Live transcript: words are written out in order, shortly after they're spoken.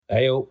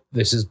Heyo,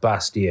 this is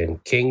Bastian,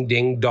 King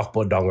Ding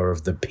Doppeldonger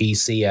of the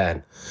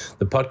PCN.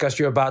 The podcast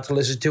you're about to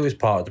listen to is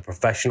part of the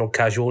Professional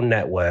Casual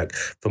Network.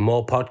 For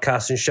more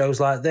podcasts and shows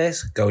like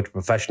this, go to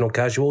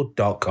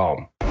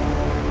professionalcasual.com.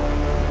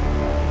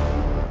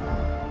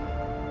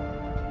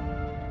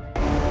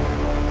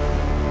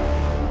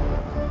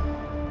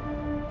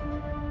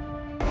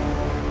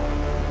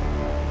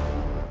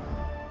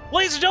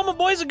 Ladies and gentlemen,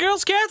 boys and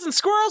girls, cats and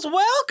squirrels,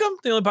 welcome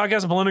to the only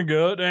podcast on planet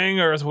good dang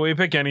Earth where we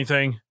pick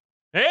anything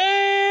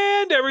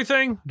and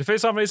everything to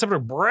face off in a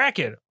separate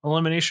bracket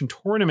elimination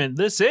tournament.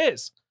 This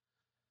is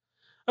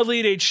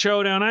Elite Eight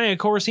Showdown. I, of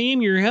course,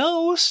 am your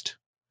host,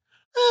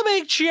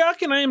 Big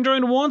Chuck, and I am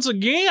joined once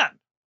again.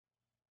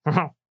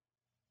 Oh,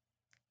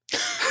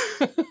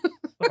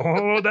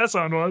 that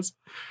sound was.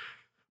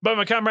 But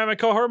my comrade, my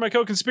cohort, my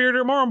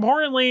co-conspirator, more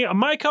importantly,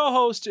 my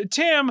co-host,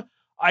 Tim.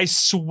 I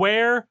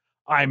swear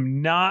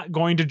I'm not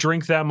going to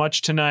drink that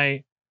much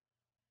tonight.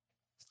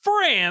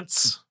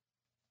 France.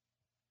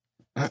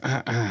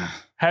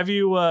 Have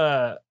you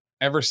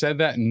ever said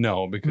that?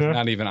 No, because No.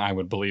 not even I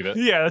would believe it.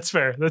 Yeah, that's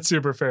fair. That's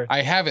super fair.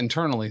 I have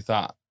internally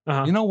thought,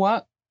 Uh-huh. you know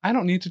what? I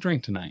don't need to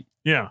drink tonight.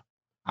 Yeah.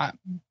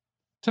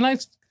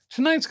 Tonight's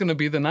going to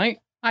be the night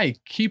I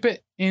keep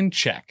it in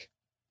check.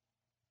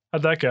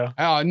 How'd that go?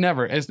 Oh,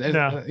 never.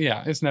 No.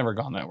 Yeah, it's never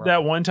gone that way.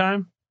 That one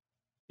time?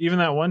 Even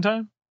that one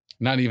time?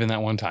 Not even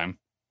that one time.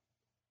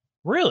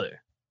 Really?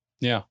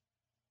 Yeah.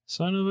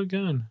 Son of a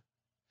gun.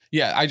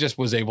 Yeah, I just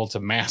was able to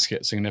mask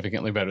it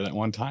significantly better than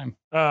one time.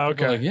 Oh, People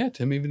were okay. like, yeah,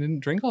 Tim even didn't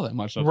drink all that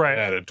much. I was Right.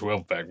 like, I had a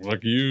 12-pack.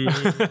 Look, you.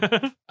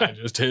 I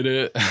just hit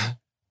it.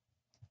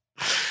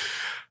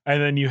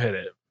 And then you hit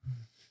it.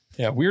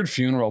 Yeah, weird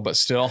funeral, but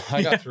still,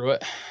 I got Yeah. through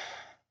it.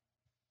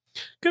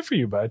 Good for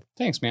you, bud.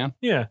 Thanks, man.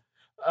 Yeah.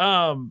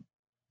 The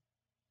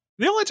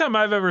only time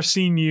I've ever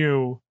seen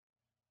you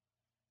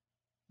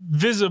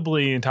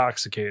visibly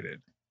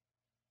intoxicated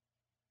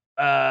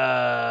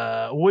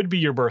would be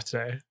your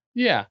birthday.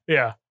 Yeah.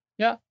 Yeah.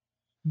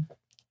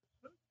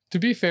 To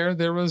be fair,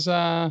 there was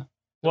A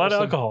lot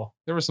of alcohol.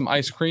 There was some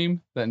ice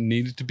cream that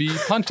needed to be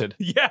punted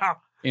Yeah.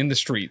 in the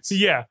streets.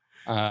 Yeah.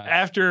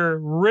 After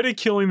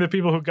ridiculing the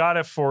people who got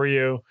it for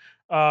you,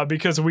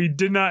 because we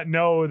did not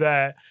know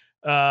that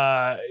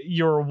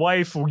your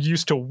wife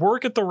used to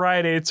work at the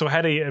Rite Aid, so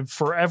had a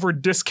forever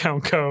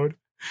discount code,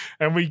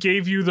 and we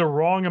gave you the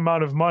wrong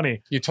amount of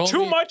money. You told Too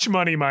me, much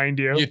money, mind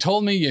you. You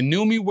told me you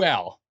knew me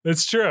well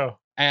It's true.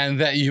 and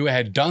that you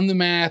had done the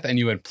math and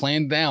you had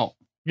planned it out.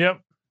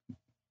 Yep.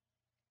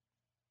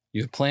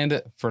 You had planned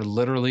it for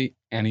literally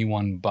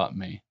anyone but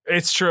me.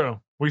 It's true.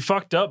 We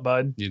fucked up,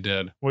 bud. You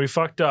did. We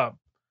fucked up.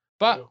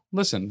 But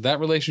listen, that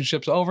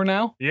relationship's over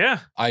now. Yeah,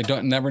 I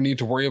don't never need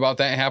to worry about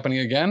that happening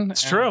again.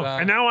 it's true.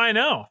 And now I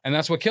know. And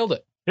that's what killed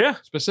it. Yeah.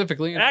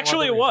 Specifically. and for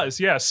Actually, other it was.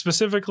 Yeah.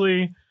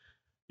 Specifically,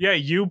 yeah,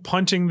 you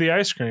punting the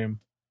ice cream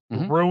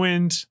Mhm.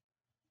 ruined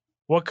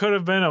what could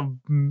have been a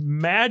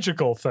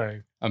magical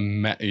thing.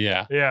 reasons.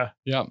 Yeah. Yeah.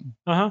 Yep.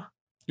 Uh-huh.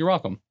 You're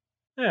welcome.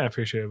 Yeah, I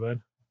appreciate it,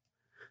 bud.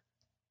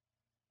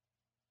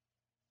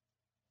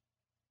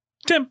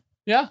 Tim.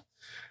 Yeah.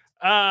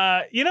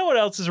 You know what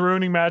else is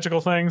ruining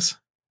magical things?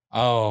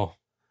 Oh,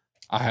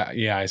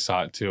 I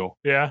saw it too.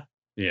 Yeah.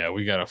 Yeah,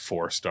 we got a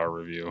 4-star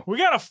review. We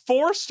got a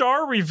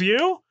 4-star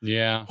review?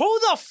 Yeah. Who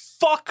the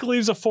fuck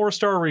leaves a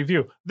 4-star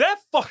review? That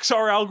fucks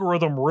our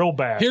algorithm real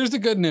bad. Here's the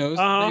good news.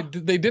 Uh-huh.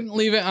 They didn't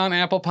leave it on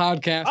Apple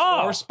Podcasts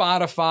Oh. or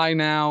Spotify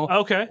now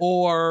Okay.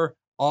 or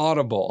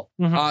Audible.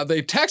 Mhm.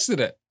 They texted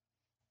it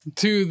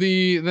to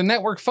the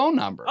network phone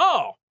number.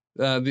 Oh,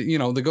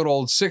 The good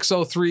old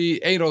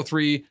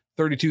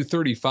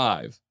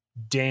 603-803-3235.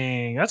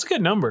 dang. That's a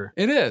good number.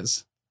 It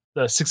is.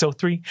 The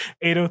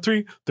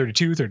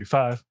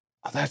 603-803-3235.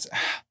 Oh, that's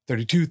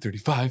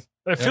 3235. It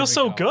There feels we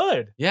so go.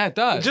 good. Yeah, it It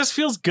does. just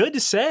feels good to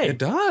say. It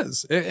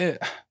does.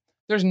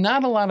 There's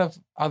not a lot of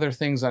other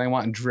things that I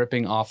want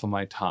dripping off of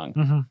my tongue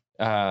Mhm.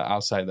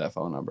 outside that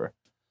phone number.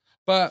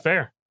 But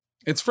Fair.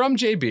 it's from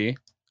JB.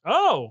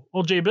 Oh,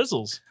 well, Jay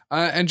Bizzles.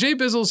 And Jay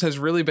Bizzles has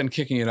really been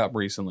kicking it up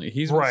recently.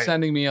 He's been Right.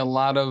 sending me a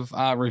lot of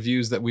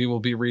reviews that we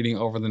will be reading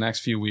over the next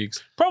few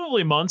weeks,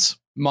 Probably months.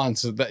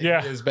 months that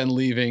Yeah. he has been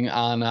leaving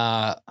on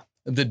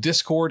the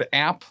Discord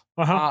app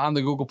Uh-huh. on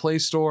the Google Play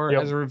Store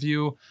Yep. as a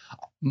review.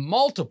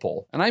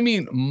 Multiple, and I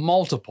mean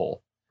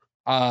multiple,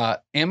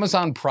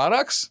 Amazon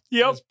products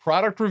Yep. as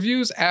product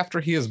reviews after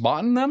he has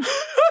bought them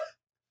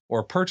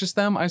or purchased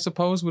them, I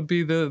suppose would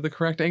be the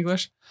correct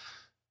English.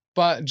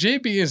 But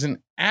JB is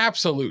an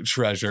absolute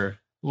treasure.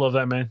 Love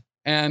that, man.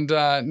 And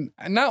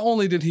not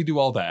only did he do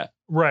all that,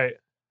 Right.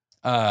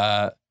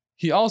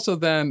 he also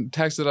then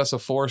texted us a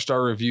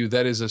 4-star review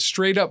that is a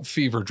straight up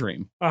fever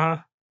dream. Uh-huh.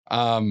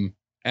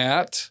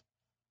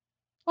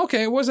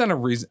 It was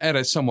at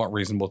a somewhat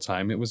reasonable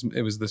time. It was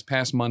this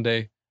past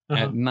Monday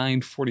Uh-huh. at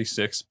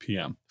 9:46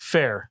 p.m.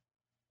 Fair.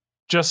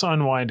 Just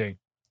unwinding.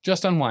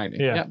 Just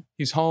unwinding. Yeah. Yep.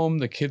 He's home.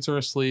 The kids are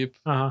asleep.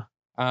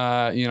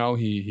 Uh-huh.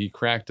 He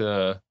cracked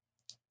a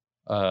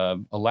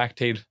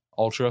Lactate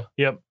Ultra.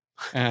 Yep.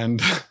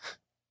 And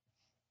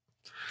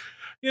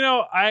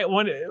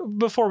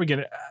Before we get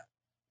it,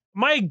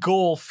 my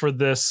goal for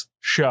this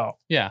show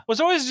was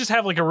always just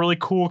have like a really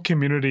cool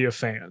community of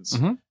fans.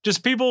 Mhm.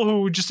 Just people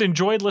who just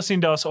enjoyed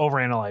listening to us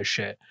overanalyze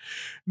shit.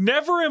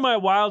 Never in my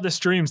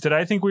wildest dreams did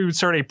I think we would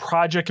start a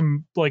Project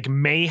like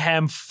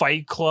Mayhem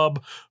Fight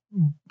Club,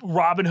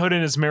 Robin Hood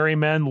and his Merry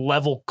Men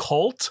level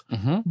cult.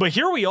 Mhm. But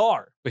here we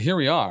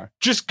are.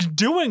 Just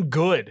doing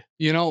good.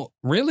 You know,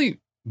 really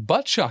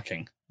butt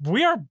chucking.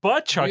 We are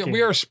butt chucking.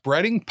 We are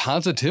spreading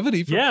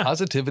positivity for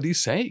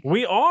positivity's sake.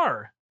 We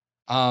are.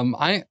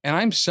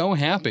 I'm so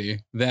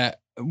happy that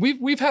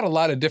we've had a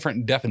lot of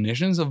different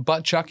definitions of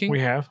butt chucking.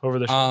 We have over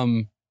the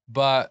show.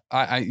 But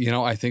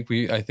I think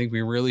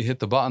we really hit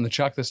the butt on the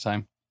chuck this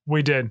time.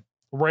 We did.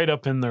 Right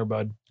up in there,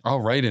 bud. Oh,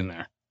 right in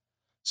there.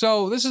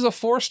 So this is a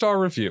 4-star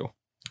review.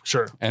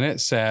 Sure. And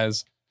it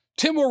says,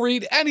 Tim will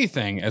read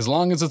anything as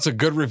long as it's a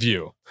good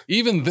review.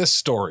 Even this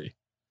story.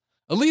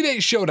 Elite 8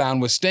 Showdown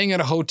was staying at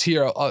a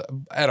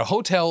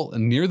hotel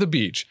near the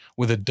beach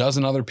with a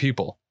dozen other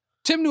people.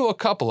 Tim knew a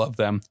couple of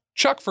them.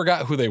 Chuck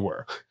forgot who they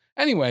were.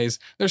 Anyways,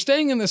 they're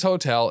staying in this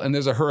hotel and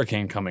there's a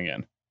hurricane coming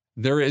in.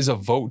 There is a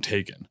vote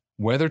taken,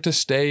 whether to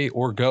stay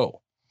or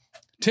go.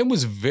 Tim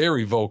was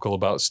very vocal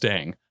about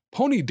staying.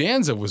 Pony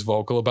Danza was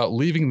vocal about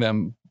leaving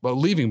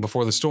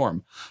before the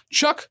storm.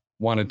 Chuck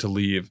wanted to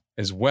leave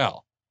as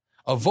well.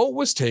 A vote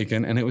was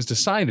taken and it was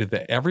decided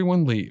that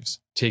everyone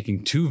leaves,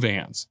 taking 2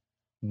 vans.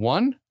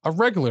 One, a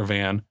regular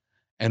van,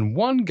 and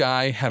one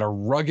guy had a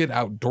rugged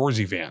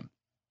outdoorsy van.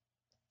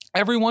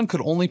 Everyone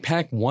could only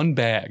pack 1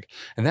 bag,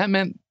 and that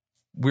meant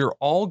we're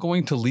all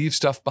going to leave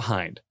stuff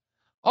behind.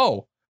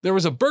 Oh, there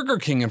was a Burger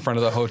King in front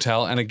of the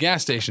hotel and a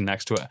gas station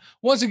next to it.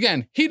 Once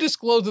again, he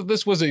disclosed that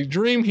this was a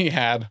dream he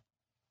had.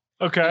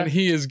 Okay. And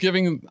he is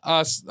giving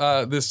us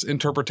this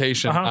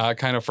interpretation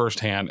kind of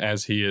firsthand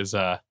as he is...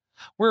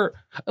 Where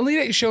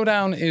Elite 8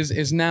 Showdown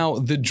is now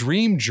the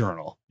Dream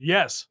Journal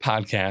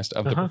podcast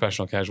of the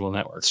Professional Casual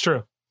Network. It's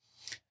true.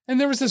 And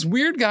there was this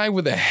weird guy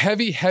with a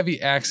heavy,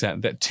 heavy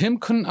accent that Tim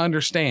couldn't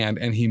understand,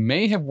 and he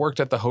may have worked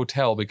at the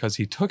hotel because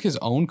he took his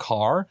own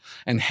car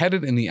and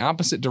headed in the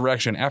opposite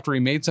direction after he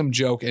made some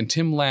joke, and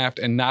Tim laughed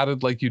and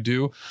nodded like you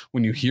do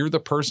when you hear the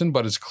person,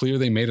 but it's clear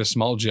they made a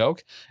small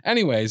joke.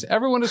 Anyways,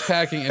 everyone is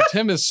packing, and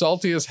Tim is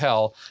salty as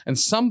hell, and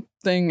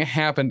something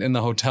happened in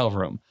the hotel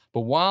room.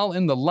 But while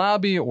in the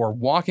lobby or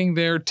walking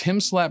there, Tim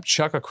slapped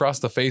Chuck across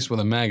the face with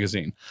a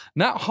magazine.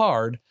 Not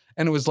hard,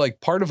 and it was like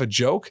part of a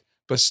joke,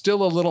 but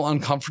still a little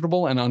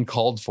uncomfortable and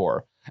uncalled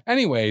for.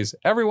 Anyways,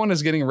 everyone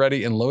is getting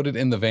ready and loaded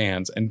in the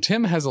vans, and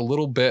Tim has a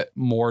little bit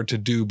more to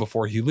do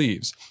before he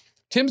leaves.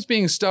 Tim's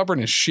being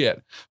stubborn as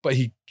shit, but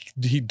he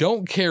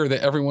don't care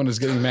that everyone is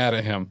getting mad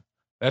at him.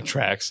 That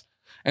tracks.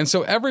 And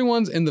so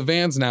everyone's in the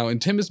vans now, and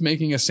Tim is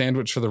making a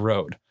sandwich for the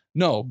road.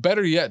 No,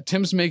 better yet,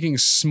 Tim's making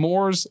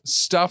s'mores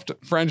stuffed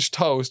French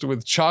toast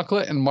with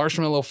chocolate and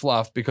marshmallow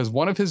fluff because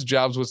one of his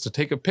jobs was to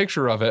take a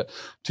picture of it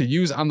to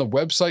use on the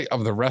website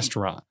of the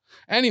restaurant.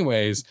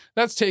 Anyways,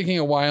 that's taking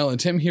a while and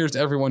Tim hears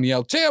everyone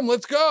yell, "Tim,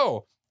 let's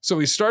go!" So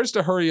he starts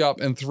to hurry up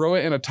and throw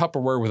it in a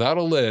Tupperware without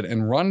a lid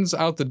and runs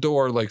out the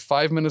door like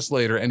 5 minutes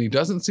later, and he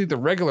doesn't see the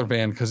regular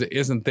van because it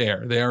isn't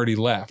there. They already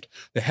left.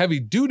 The heavy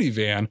duty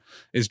van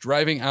is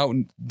driving out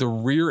the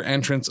rear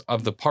entrance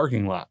of the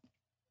parking lot.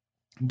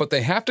 But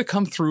they have to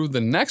come through the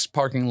next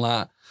parking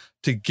lot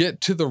to get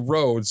to the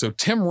road. So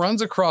Tim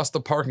runs across the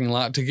parking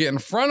lot to get in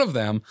front of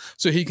them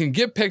so he can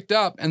get picked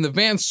up, and the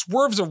van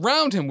swerves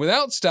around him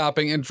without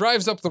stopping and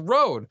drives up the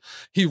road.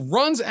 He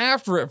runs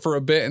after it for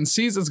a bit and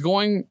sees it's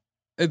gone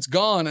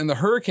and the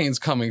hurricane's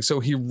coming. So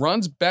he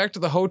runs back to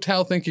the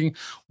hotel thinking,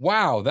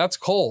 wow, that's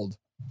cold.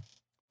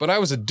 But I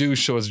was a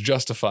douche, so it's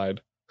justified.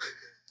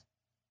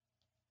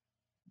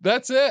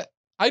 That's it.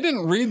 I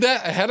didn't read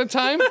that ahead of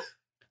time.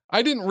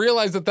 I didn't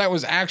realize that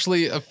was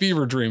actually a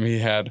fever dream he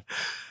had.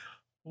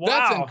 Wow.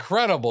 That's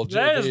incredible,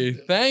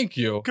 JB. Thank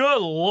you. Good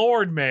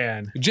Lord,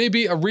 man.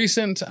 JB, a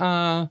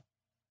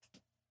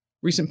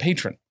recent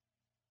patron.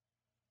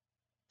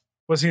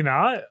 Was he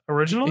not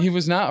originally? He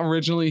was not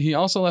originally. He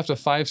also left a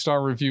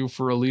 5-star review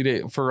for Elite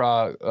 8 for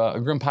a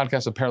Grim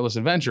Podcast of Perilous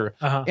Adventure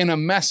in a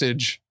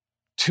message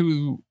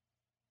to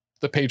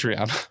the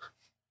Patreon.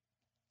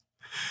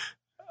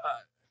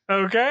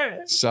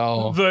 Okay.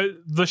 So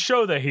the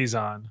show that he's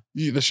on.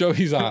 The show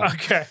he's on.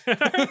 Okay.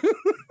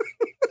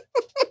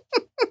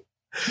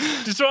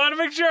 Just want to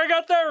make sure I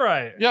got that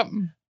right. Yep.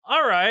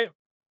 All right.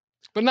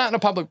 But not in a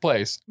public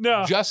place.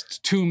 No.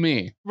 Just to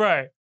me.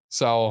 Right.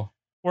 So.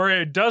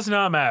 Where it does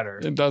not matter.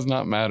 It does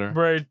not matter.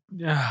 Right.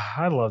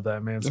 I love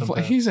that man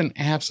sometimes. He's an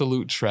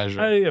absolute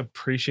treasure. I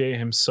appreciate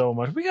him so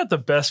much. We got the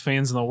best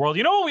fans in the world.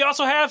 You know what we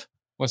also have?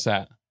 What's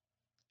that?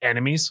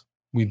 Enemies.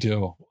 We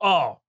do.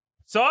 Oh.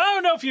 So I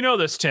don't know if you know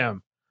this,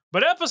 Tim,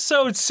 but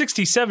episode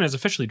 67 is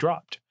officially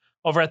dropped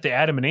over at the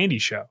Adam and Andy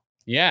show.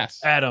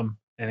 Yes. Adam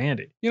and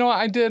Andy. You know what?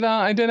 I did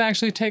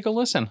actually take a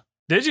listen.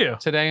 Did you?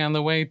 Today on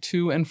the way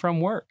to and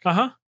from work.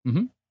 Uh-huh.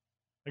 Mm-hmm.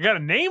 I got a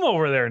name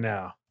over there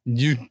now.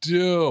 You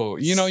do.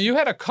 You know, you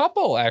had a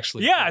couple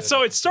actually. Yeah,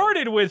 so it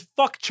started with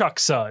Fuck Chuck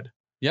Sud.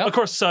 Yeah. Of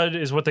course, Sud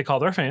is what they call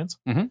their fans.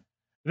 Mm-hmm.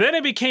 Then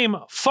it became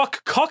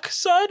Fuck Cuck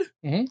Sud.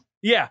 Mm-hmm.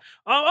 Yeah.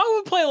 I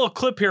will play a little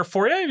clip here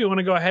for you if you want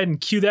to go ahead and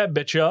cue that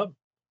bitch up.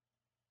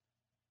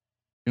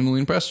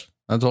 Genuinely impressed.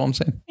 That's all I'm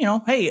saying. You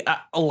know, hey,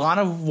 a lot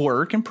of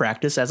work and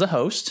practice as a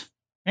host,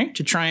 right?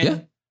 To try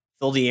and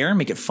fill the air and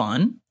make it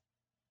fun.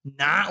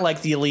 Not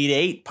like the Elite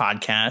Eight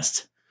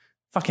podcast.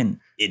 Fucking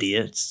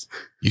idiots.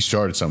 You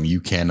started something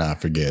you cannot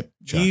forget,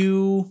 Chuck.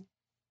 You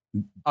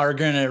are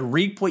going to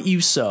reap what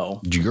you sow.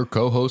 Do your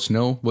co-host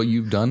know what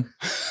you've done?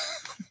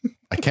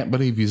 I can't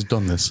believe he's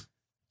done this.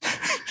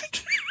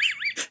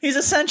 He's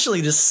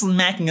essentially just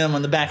smacking them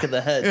on the back of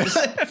the head.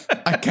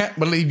 I can't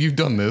believe you've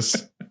done this.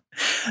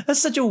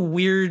 That's such a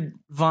weird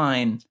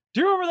vine. Do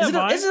you remember that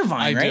Vine? It's a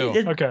Vine, I right?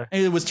 do. Okay.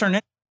 It was turned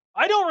in.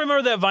 I don't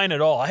remember that Vine at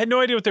all. I had no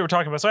idea what they were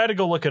talking about, so I had to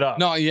go look it up.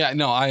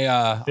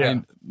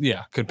 I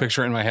could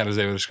picture it in my head as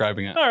they were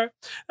describing it. All right.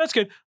 That's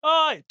good.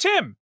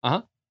 Tim.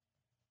 Uh-huh.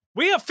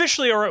 We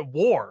officially are at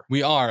war.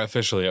 We are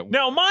officially at war.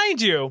 Now,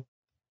 mind you,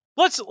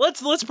 let's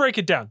break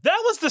it down. That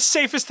was the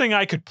safest thing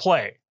I could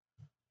play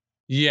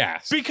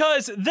Yes.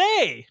 because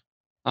they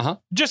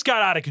just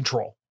got out of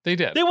control. They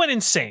did. They went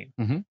insane.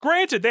 Mhm.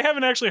 Granted, they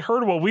haven't actually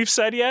heard what we've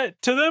said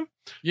yet to them.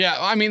 Yeah,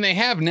 I mean, they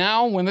have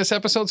now when this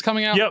episode's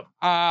coming out. Yep.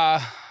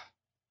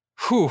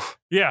 Whew.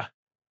 Yeah.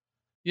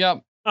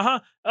 Yep.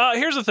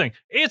 Here's the thing.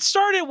 It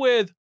started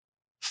with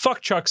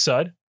fuck Chuck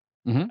Sud.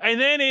 Mhm. And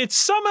then it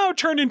somehow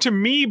turned into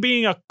me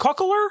being a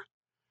cuckler.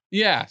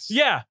 Yes.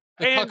 Yeah.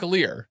 The And-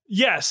 cuckalier.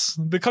 Yes.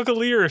 The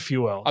cuckalier, if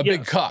you will. A Yeah.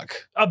 big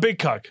cuck. A big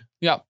cuck.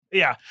 Yep.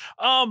 Yeah.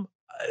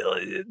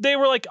 They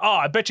were like,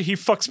 I bet you he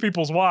fucks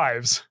people's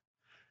wives.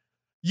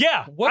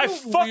 Yeah, What I a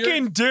fucking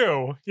weird-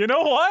 do. You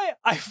know what?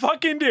 I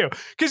fucking do.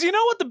 Because you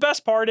know what the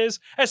best part is?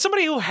 As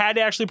somebody who had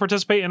to actually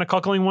participate in a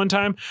cuckling one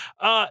time,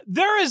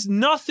 there is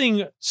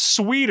nothing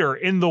sweeter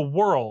in the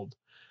world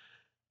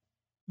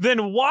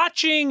than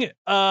watching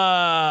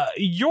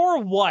your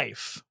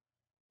wife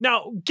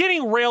now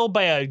getting railed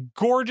by a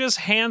gorgeous,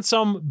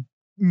 handsome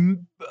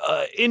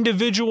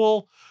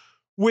individual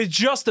with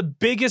just the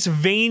biggest,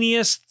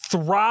 veiniest,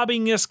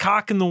 throbbingest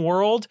cock in the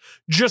world,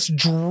 just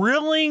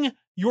drilling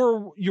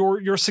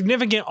your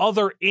significant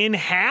other in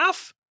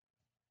half.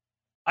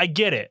 I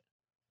get it.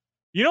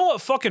 You know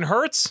what fucking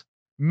hurts?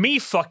 Me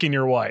fucking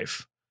your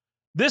wife.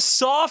 This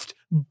soft,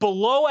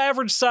 below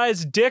average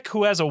sized dick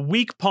who has a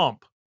weak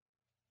pump.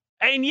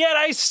 And yet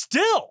I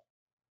still,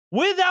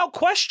 without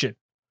question,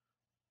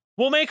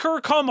 will make her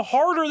come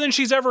harder than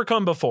she's ever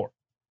come before.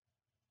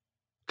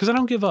 Because I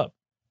don't give up.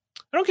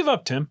 I don't give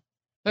up, Tim.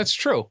 That's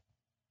true.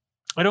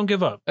 I don't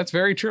give up. That's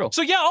very true.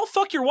 So yeah, I'll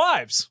fuck your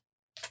wives.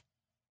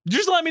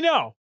 Just let me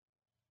know.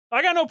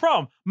 I got no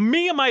problem.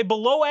 Me and my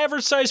below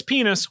average sized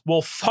penis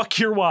will fuck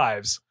your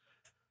wives.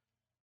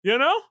 You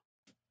know?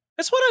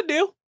 That's what I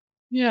do.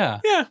 Yeah.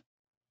 Yeah.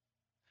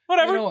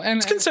 Whatever. You know, and-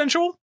 it's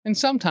consensual. And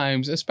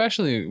sometimes,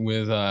 especially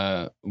with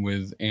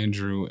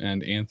Andrew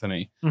and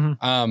Anthony,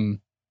 Mhm.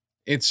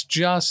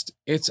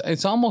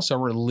 it's almost a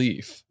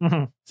relief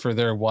Mhm. for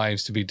their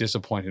wives to be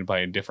disappointed by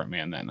a different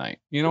man that night.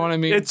 You know what I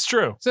mean? It's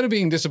true. Instead of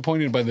being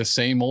disappointed by the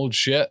same old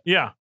shit,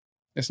 Yeah.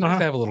 it's nice Uh-huh.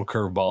 to have a little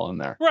curveball in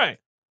there. Right.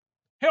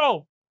 Hey,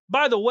 oh,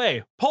 by the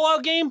way,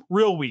 pullout game,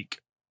 real weak.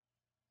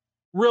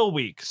 Real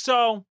weak.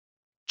 So,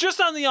 just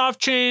on the off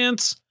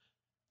chance,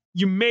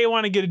 you may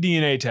want to get a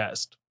DNA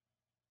test.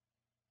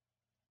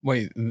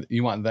 Wait,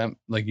 you want them,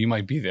 like you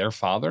might be their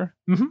father?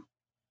 Mhm.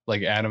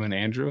 Like Adam and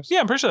Andrews?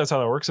 Yeah, I'm pretty sure that's how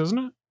that works, isn't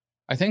it?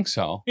 I think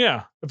so.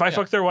 Yeah. If I Yeah.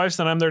 fuck their wives,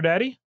 then I'm their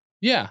daddy?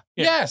 Yeah.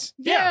 Yeah. Yes.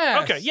 Yeah.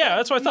 Yes. Okay. Yeah,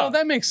 that's what I No, thought.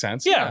 that makes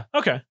sense. Yeah.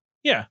 Okay.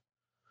 Yeah.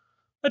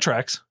 That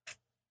tracks.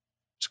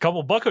 There's a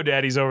couple bucko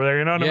daddies over there,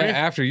 you know what Yeah, I mean?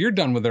 after you're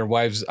done with their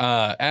wives,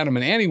 Adam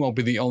and Annie won't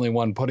be the only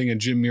one putting a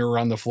gym mirror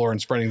on the floor and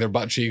spreading their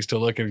butt cheeks to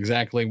look at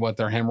exactly what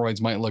their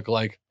hemorrhoids might look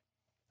like.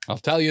 I'll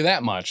tell you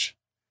that much.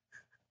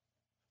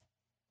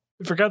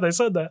 I forgot they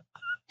said that.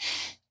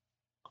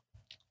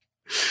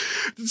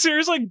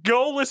 Seriously,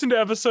 go listen to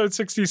episode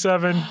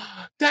 67.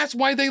 That's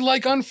why they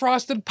like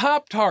unfrosted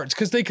Pop-Tarts,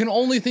 because they can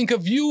only think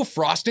of you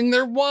frosting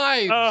their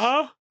wives.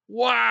 Uh-huh.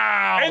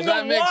 Wow. And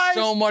that the makes wise-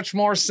 so much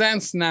more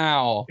sense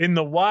now. In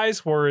the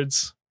wise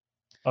words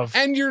of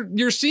And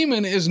your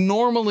semen is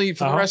normally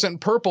fluorescent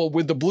purple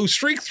with the blue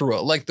streak through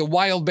it, like the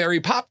wild berry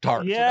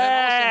Pop-Tart. So that also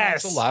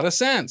Yes. makes a lot of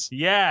sense.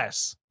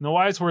 yes, in the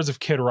wise words of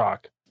Kid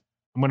Rock.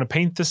 I'm going to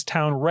paint this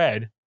town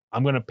red.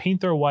 I'm going to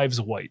paint their wives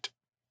white.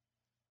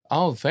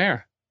 Oh,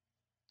 fair.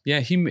 Yeah,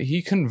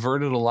 he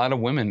converted a lot of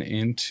women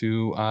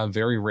into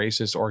very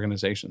racist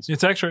organizations.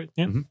 It's actually,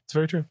 yeah, Mhm. it's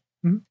very true.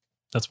 Mhm.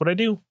 That's what I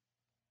do.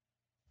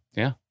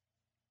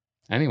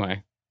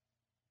 Anyway,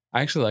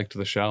 I actually liked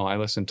the show. I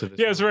listened to the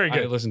Yeah, it's very I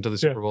good. listened to the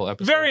Yeah. Super Bowl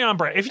episode. Very on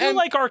brand. If you And-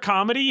 like our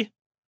comedy,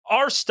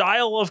 our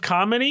style of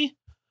comedy,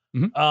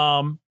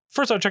 Mhm.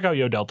 First off, check out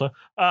Yo Delta.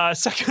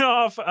 Second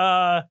off,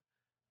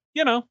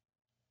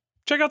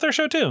 check out their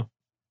show too.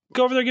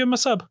 Go over there, give them a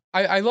sub.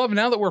 I love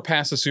now that we're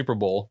past the Super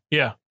Bowl.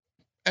 Yeah.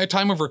 At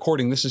time of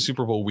recording, this is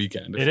Super Bowl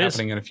weekend. It's It is.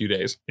 happening in a few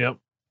days. Yep.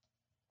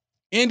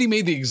 Andy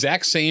made the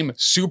exact same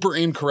super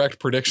incorrect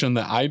prediction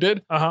that I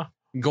did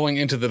going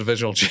into the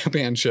divisional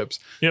championships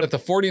Yep. that the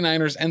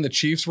 49ers and the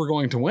Chiefs were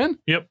going to win.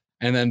 Yep.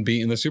 and then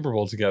being in the Super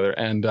Bowl together.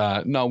 And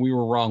no, we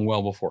were wrong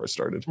well before it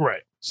started.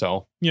 Right.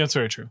 So Yeah, that's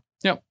very true.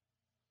 Yep.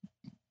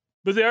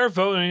 But they are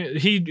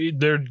voting.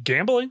 They're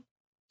gambling.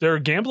 There are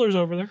gamblers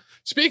over there.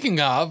 speaking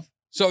of,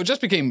 so it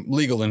just became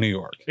legal in New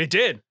York. It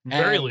did.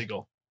 Very And-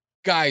 legal.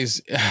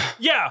 Guys,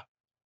 Yeah.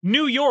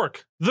 New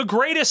York, the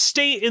greatest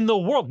state in the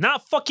world,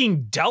 not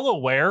fucking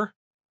Delaware.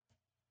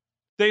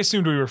 They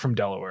assumed we were from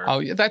Delaware. oh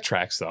yeah, that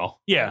tracks though.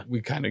 Yeah.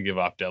 We kind of give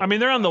up Delaware. I mean,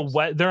 they're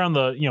on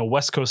the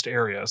West Coast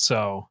area,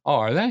 so Oh,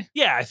 are they?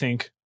 yeah, I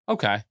think.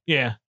 Okay.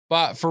 Yeah.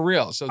 But for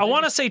real. So I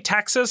want to say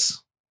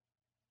Texas.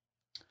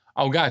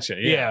 Oh, gotcha.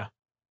 Yeah. Yeah.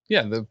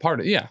 Yeah, the part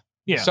of Yeah.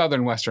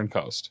 southern western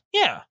coast.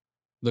 Yeah.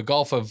 The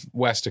Gulf of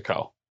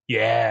Westico.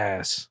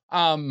 Yes.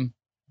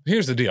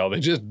 Here's the deal. They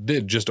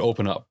just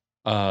open up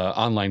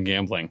online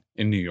gambling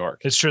in New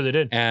York. It's true they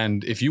did.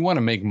 And if you want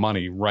to make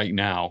money right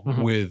now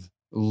Mhm. with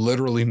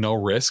literally no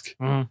risk,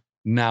 Mhm.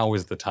 now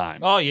is the time.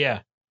 Oh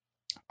yeah.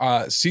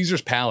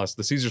 Caesar's Palace,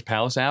 the Caesar's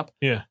Palace app.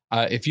 Yeah.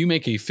 If you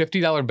make a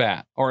 $50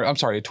 bet, or I'm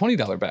sorry, a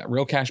 $20 bet,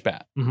 real cash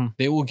bet, Mhm.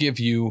 they will give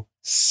you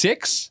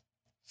 6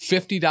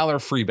 $50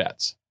 free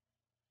bets.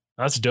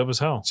 That's dope as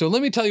hell. So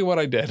let me tell you what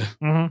I did.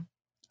 Mm-hmm.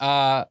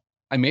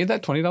 I made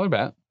that $20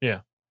 bet.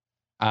 Yeah.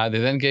 They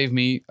then gave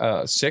me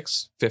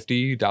 6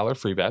 $50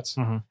 free bets,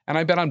 Mhm. and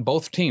I bet on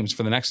both teams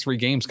for the next 3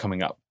 games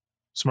coming up.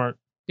 Smart.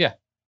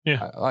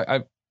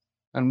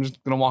 I'm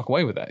just gonna walk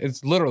away with that.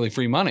 It's literally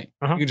free money.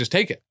 Uh-huh. You can just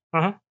take it.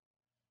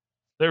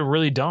 They're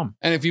really dumb.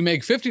 And if you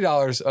make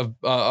 $50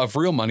 of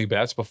real money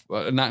bets,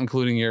 not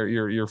including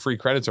your free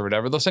credits or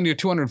whatever, they'll send you a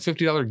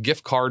 $250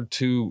 gift card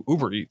to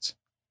Uber Eats.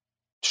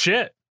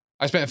 Shit.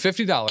 I spent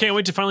 $50. Can't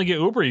wait to finally get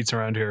Uber Eats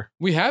around here.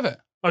 We have it.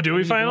 Oh, do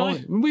we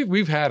finally?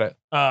 We've had it.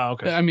 Oh,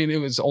 okay. I mean, it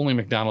was only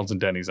McDonald's and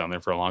Denny's on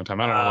there for a long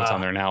time. I don't know what's on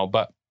there now,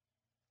 but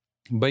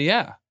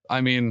yeah,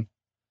 I mean,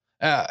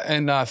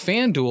 and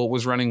FanDuel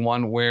was running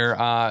one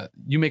where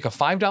you make a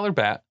 $5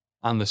 bet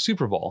on the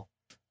Super Bowl,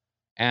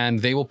 and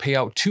they will pay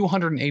out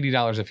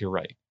 $280 if you're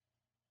right.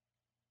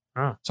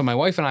 Huh. So my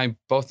wife and I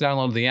both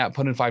downloaded the app,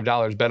 put in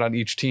 $5, bet on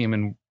each team,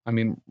 and I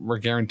mean, we're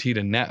guaranteed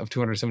a net of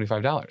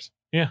 $275.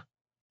 Yeah.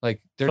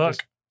 Like they're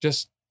Fuck.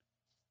 just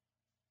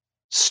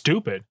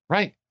Stupid.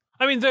 right.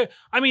 I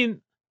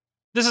mean,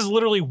 this is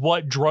literally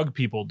what drug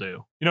people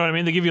do. You know what I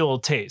mean? They give you a little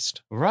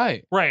taste.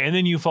 Right. Right. And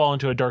then you fall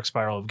into a dark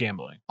spiral of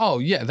gambling. Oh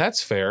yeah,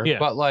 that's fair. Yeah.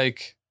 But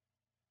like,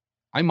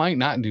 I might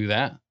not do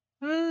that.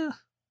 Eh,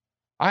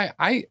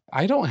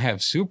 I don't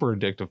have super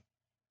addictive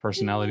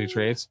personality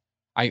traits.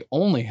 I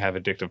only have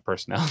addictive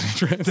personality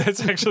traits.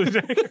 that's actually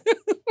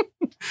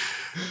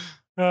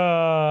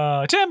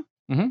Tim.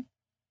 Mhm.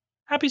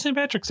 Happy St.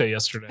 Patrick's Day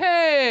yesterday.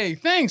 Hey,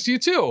 thanks. You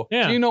too.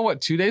 Yeah. Do you know what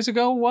 2 days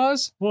ago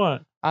was?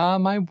 What?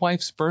 My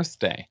wife's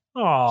birthday.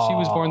 Oh, She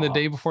was born the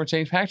day before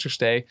St. Patrick's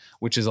Day,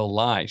 which is a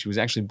lie. She was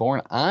actually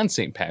born on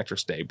St.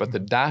 Patrick's Day, but the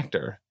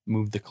doctor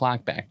moved the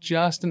clock back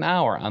just an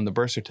hour on the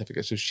birth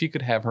certificate so she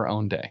could have her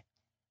own day.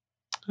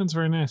 That's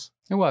very nice.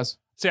 It was.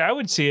 See, I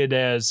would see it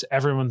as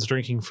everyone's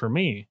drinking for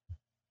me.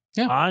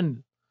 Yeah.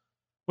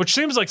 Which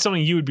seems like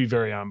something you would be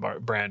very on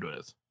brand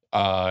with.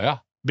 Yeah.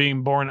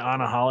 Being born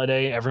on a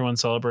holiday, everyone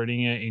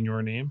celebrating it in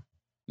your name.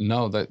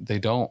 No, that they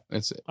don't.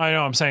 It's I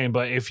know I'm saying,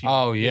 but if you,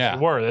 oh if yeah.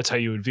 you were, that's how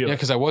you would view Yeah, it.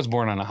 because I was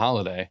born on a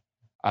holiday.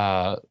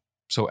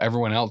 So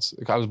everyone else,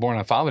 I was born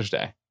on Father's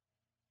Day.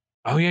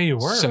 Oh yeah, you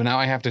were. So now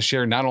I have to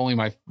share not only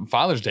my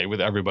Father's Day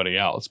with everybody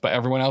else, but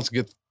everyone else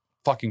gets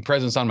fucking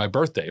presents on my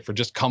birthday for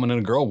just coming in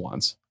a girl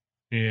once.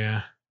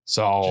 yeah,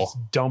 So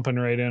just dumping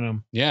right in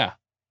them. yeah,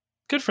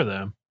 Good for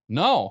them.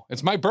 no,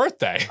 it's my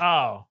birthday,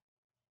 Oh,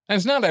 and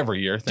it's not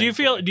every year. do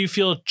you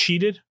feel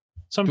cheated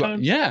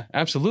sometimes? Yeah,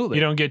 absolutely.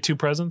 You don't get 2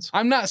 presents.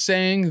 I'm not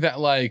saying that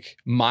like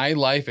my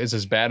life is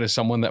as bad as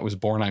someone that was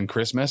born on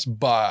Christmas,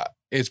 but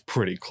it's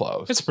pretty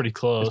close. It's pretty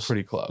close. It's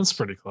pretty close. It's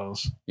pretty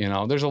close. You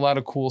know, there's a lot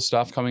of cool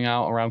stuff coming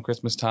out around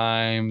Christmas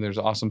time. There's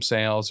awesome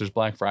sales. There's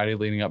Black Friday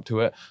leading up to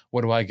it.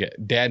 What do I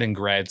get? Dad and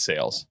grad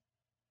sales.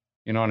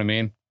 You know what I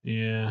mean?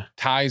 Yeah,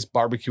 Ties,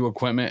 barbecue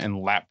equipment, and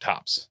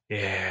laptops.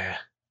 yeah.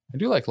 I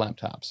do like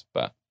laptops,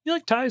 but You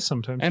like ties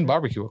sometimes. and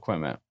barbecue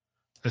equipment.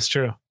 That's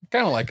true.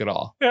 Kind of like it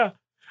all. Yeah,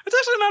 it's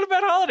actually not a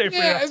bad holiday for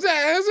Yeah, you.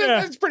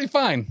 Yeah. it's pretty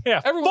fine.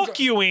 Yeah, Everyone's- fuck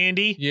you,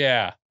 Andy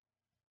Yeah,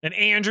 and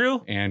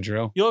Andrew.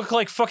 Andrew. You look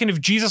like fucking if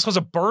Jesus was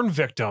a burn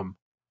victim.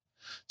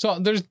 So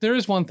there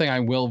is one thing I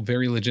will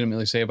very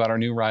legitimately say about our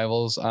new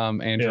rivals,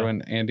 Andrew Yeah.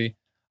 and Andy.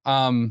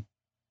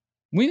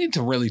 We need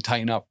to really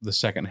tighten up the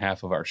second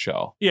half of our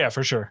show. Yeah,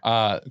 for sure.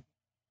 I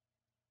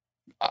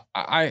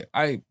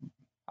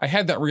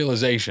had that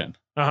realization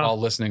Uh-huh. while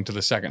listening to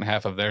the second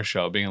half of their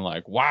show, being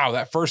like, "Wow,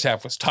 that first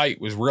half was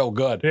tight, was real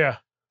good," Yeah.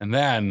 and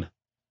then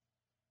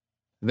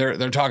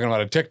they're talking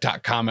about a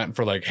TikTok comment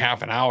for like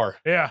half an hour.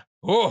 Yeah.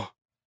 Oh,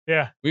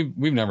 Yeah.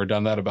 we've never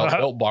done that about Uh-huh.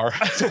 Built Bar,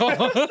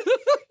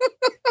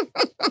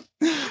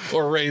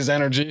 or Raise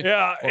Energy.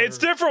 Yeah. Or- It's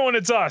different when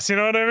it's us. You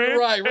know what I mean?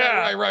 Right,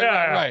 Yeah,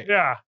 right.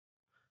 Yeah.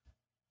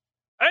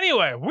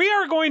 Anyway, we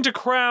are going to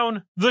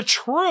crown the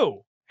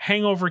true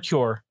hangover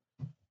cure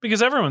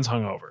because everyone's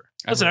hungover.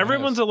 Listen, Everyone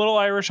everyone's is. a little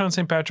Irish on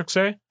St. Patrick's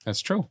Day.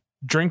 That's true.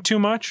 Drink too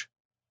much,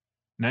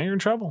 now you're in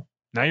trouble.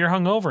 Now you're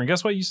hungover. And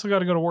guess what? You still got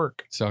to go to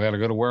work. So I got to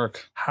go to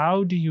work.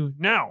 How do you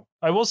now?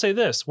 I will say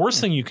this: worst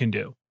thing you can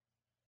do,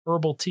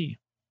 herbal tea.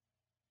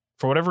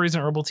 For whatever reason,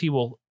 herbal tea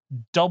will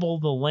double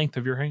the length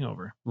of your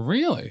hangover.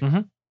 Really?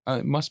 Mhm.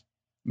 It must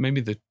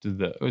maybe the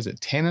was it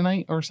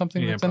tannanite or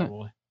something that's in it?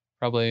 Probably.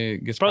 Probably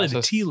gets It's probably the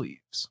processed. tea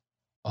leaves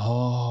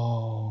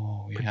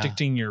Oh, yeah.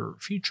 predicting your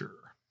future.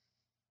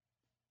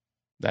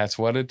 That's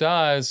what it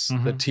does. The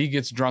Mhm. tea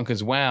gets drunk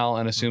as well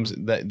and assumes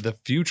that the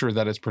future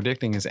that it's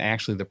predicting is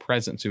actually the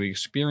present. So we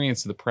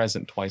experience the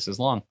present twice as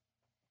long,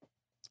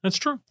 That's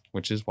true.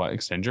 which is what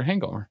extends your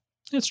hangover.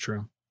 It's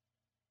true.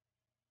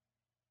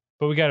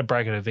 But we got a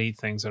bracket of 8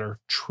 things that are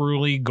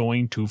truly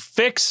going to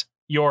fix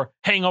your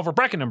hangover.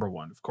 Bracket number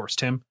 1, of course,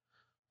 Tim.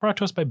 Brought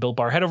to us by Built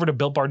Bar. Head over to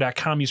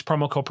BuiltBar.com. Use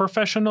promo code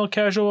Professional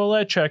Casual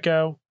at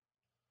checkout.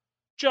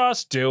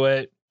 Just do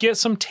it. Get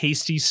some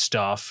tasty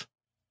stuff.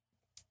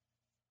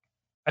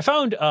 I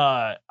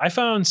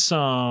found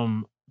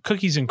some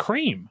cookies and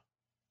cream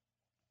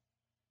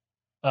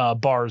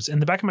bars in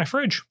the back of my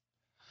fridge.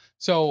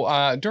 So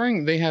they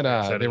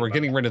Excited were about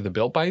getting that. rid of the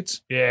Built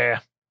Bites. Yeah.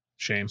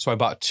 Shame. So I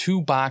bought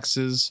 2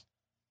 boxes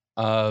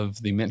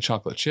of the mint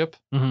chocolate chip,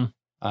 Mhm.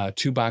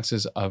 2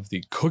 boxes of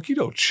the cookie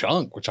dough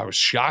chunk, which I was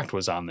shocked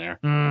was on there,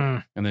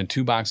 Mm. and then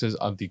 2 boxes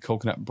of the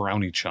coconut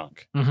brownie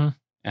chunk. Mhm.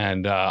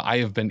 And I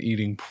have been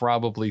eating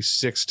probably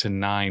 6 to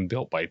 9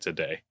 Built Bites a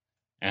day.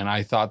 And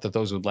I thought that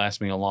those would last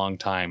me a long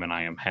time, and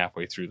I am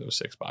halfway through those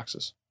 6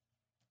 boxes.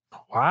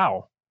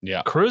 Wow.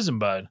 Yeah. Cruising,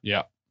 bud.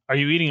 Yeah. Are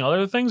you eating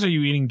other things or are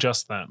you eating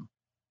just them?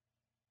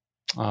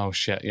 Oh,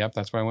 shit. Yep,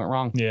 that's where I went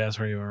wrong. Yeah, that's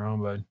where you were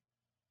wrong, bud.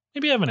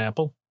 Maybe have an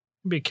apple.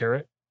 Maybe a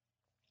carrot.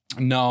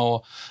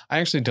 No, I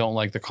actually don't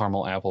like the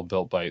caramel apple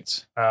Built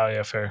Bites. Oh,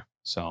 yeah, fair.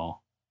 So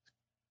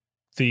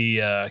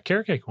The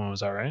carrot cake one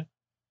was all right.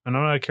 And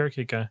I'm not a carrot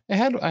cake guy. I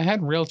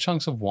had real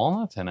chunks of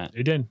walnuts in it,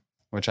 It did.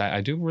 which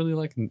I do really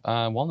like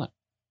walnut.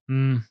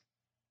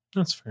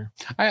 That's fair.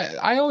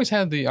 I always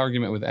had the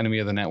argument with enemy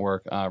of the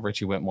network,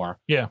 Richie Whitmore,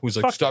 Yeah. who's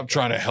like, Fuck stop that guy.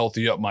 trying to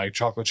healthy up my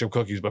chocolate chip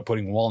cookies by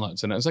putting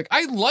walnuts in it. It's like,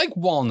 I like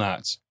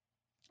walnuts.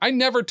 I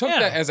never took Yeah.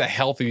 that as a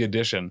healthy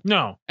addition.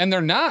 No. And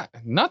they're not.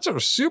 Nuts are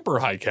super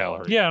high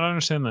calorie. Yeah, I don't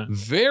understand that.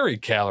 Very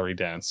calorie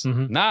dense.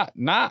 Mhm.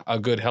 Not a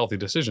good healthy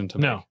decision to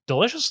No. make.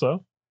 Delicious,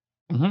 though.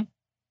 Mhm.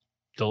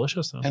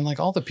 Delicious, though. And like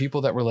all the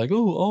people that were like,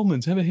 oh,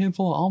 almonds, have a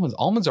handful of almonds.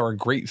 Almonds are a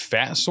great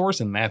fat source,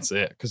 and that's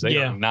it. Because they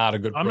Yeah. are not a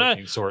good I'm not-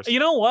 protein source. You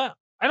know what?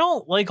 I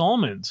don't like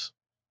almonds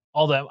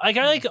all that. Like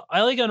I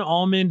like an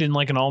almond and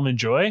like an almond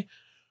joy,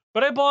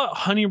 but I bought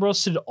honey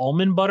roasted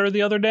almond butter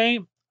the other day.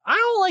 I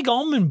don't like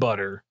almond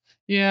butter.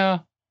 Yeah.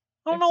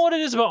 I don't know what it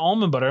is about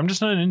almond butter. I'm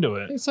just not into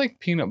it. It's like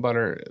peanut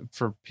butter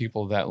for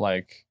people that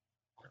like,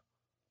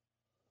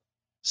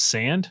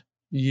 Sand?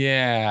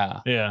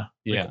 yeah. Yeah.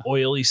 Yeah. Like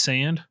oily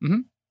sand?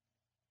 Mhm.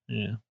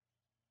 Yeah.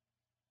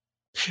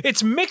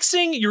 It's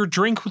mixing your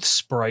drink with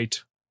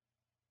Sprite,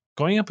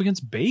 going up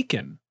against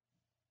bacon.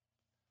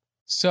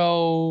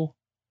 So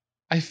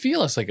I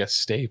feel it's like a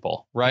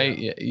staple, right?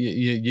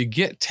 You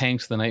get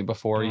tanked the night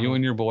before, you Mhm.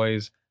 and your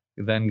boys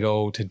then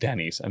go to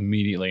Denny's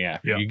immediately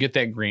after. Yeah. You get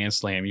that Grand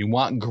Slam. You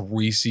want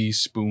greasy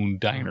spoon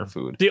diner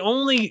food. The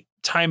only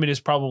time it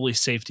is probably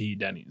safe to eat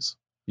Denny's.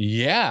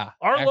 Yeah.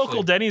 Our actually.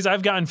 local Denny's,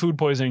 I've gotten food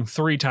poisoning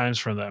 3 times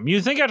from them.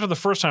 You'd think after the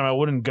first time I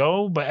wouldn't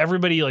go, but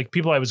everybody, like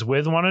people I was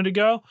with, wanted to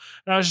go.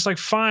 And I was just like,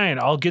 fine,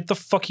 I'll get the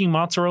fucking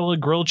mozzarella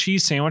grilled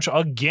cheese sandwich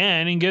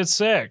again and get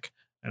sick.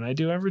 And I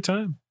do every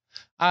time.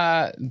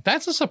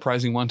 That's a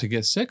surprising one to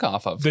get sick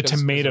off of. The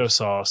tomato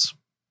sauce.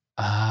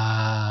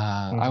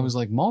 I Mhm. was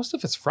like, most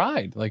of it's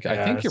fried. Like, I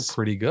Yeah, think you're it's-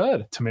 pretty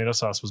good. Tomato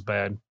sauce was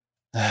bad.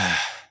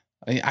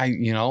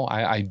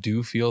 I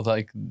do feel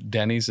like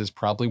Denny's is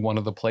probably one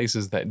of the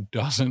places that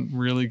doesn't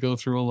really go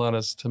through a lot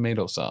of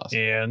tomato sauce.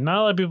 Yeah, not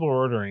a lot of people were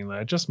ordering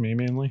that. Just me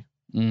mainly.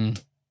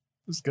 Mm.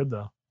 It's good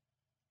though.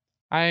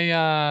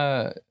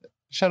 I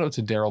shout out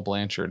to Daryl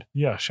Blanchard.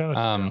 Yeah, shout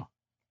out to you.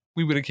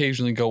 We would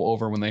occasionally go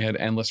over when they had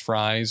endless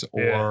fries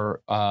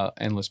or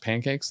endless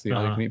pancakes, the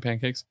all-you-can-eat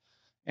pancakes,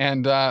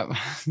 and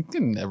you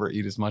can never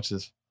eat as much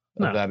of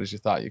No. that as you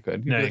thought you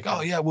could. You'd No, be you like, can't.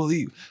 oh yeah, we'll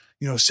eat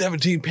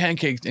 17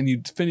 pancakes, and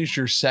you'd finish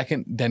your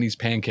second Denny's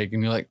pancake,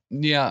 and you're like,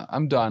 yeah,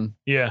 I'm done.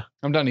 Yeah,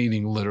 I'm done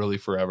eating literally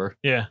forever.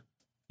 yeah.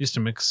 Used to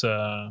mix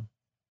they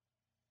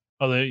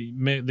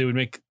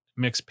would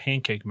mix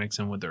pancake mix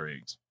in with their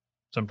eggs.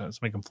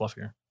 Sometimes make them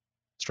fluffier.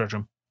 Stretch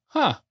them.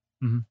 Huh.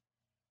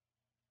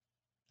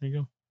 There you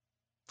go.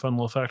 Fun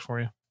little fact for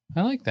you.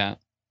 I like that.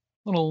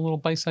 Little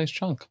bite-sized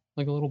chunk,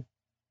 like a little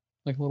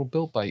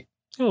Built Bite.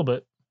 A little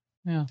bit.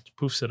 Yeah. Just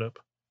poofs it up.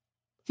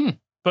 Hmm.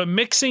 But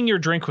mixing your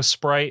drink with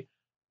Sprite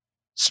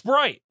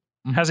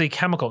Mhm. has a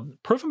chemical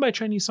proven by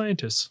Chinese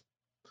scientists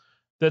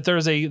that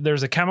there's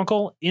a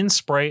chemical in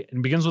Sprite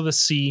and begins with a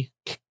C,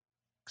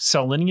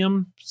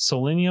 selenium,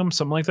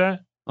 something like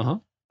that.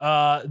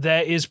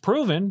 That is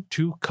proven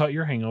to cut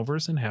your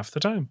hangovers in half the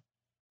time.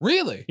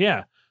 Really?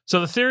 Yeah. So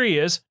the theory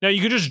is, now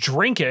you could just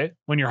drink it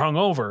when you're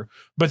hungover,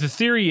 but the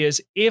theory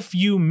is if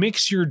you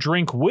mix your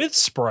drink with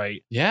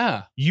Sprite,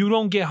 Yeah. you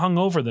don't get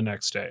hungover the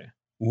next day.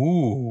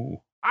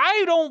 Ooh.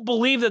 I don't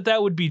believe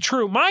that would be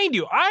true. Mind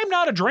you, I'm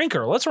not a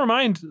drinker. Let's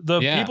remind the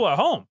people at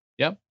home.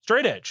 Yep.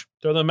 Straight edge.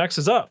 Throw the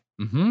Mexes up.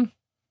 Mm-hmm.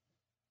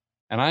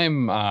 And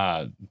I'm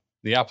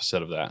the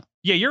opposite of that.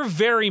 Yeah, you're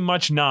very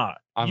much not.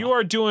 You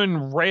are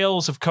doing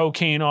rails of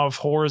cocaine off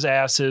whores'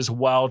 asses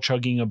while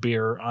chugging a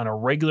beer on a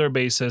regular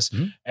basis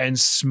and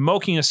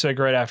smoking a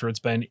cigarette after it's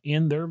been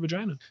in their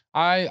vagina.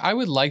 I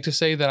would like to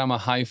say that I'm a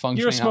high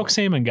functioning. You're a smoke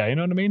salmon guy, you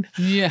know what I mean?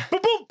 Yeah. Boom,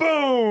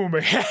 boom,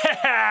 boom.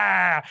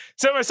 Yeah.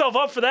 Set myself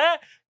up for that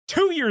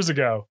 2 years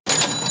ago.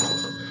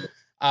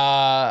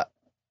 I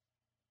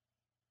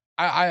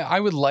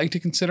would like to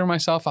consider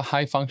myself a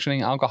high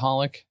functioning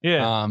alcoholic.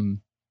 Yeah.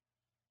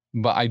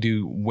 But I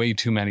do way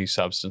too many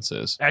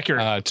substances.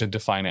 Accurate. To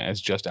define it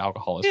as just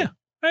alcoholism. Yeah,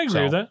 I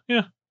agree with that.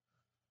 Yeah.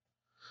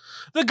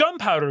 The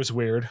gunpowder is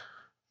weird.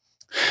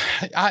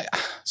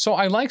 So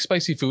I like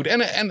spicy food,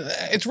 and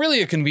it's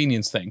really a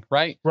convenience thing,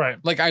 right? Right.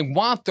 Like I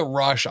want the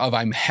rush of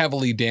I'm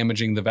heavily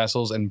damaging the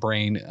vessels and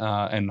brain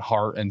and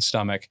heart and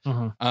stomach.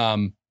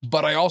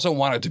 But I also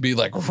want it to be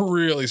like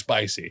really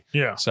spicy.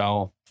 Yeah.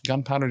 So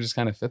gunpowder just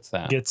kind of fits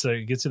that. Gets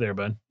you there,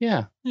 bud.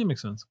 Yeah. It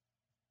makes sense.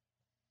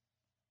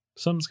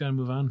 Something's got to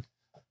move on.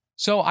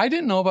 So I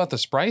didn't know about the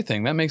Sprite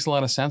thing. That makes a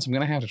lot of sense. I'm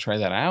gonna have to try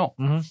that out.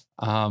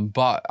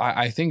 But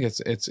I think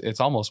it's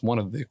almost one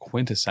of the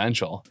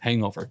quintessential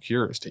hangover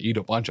cures to eat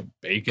a bunch of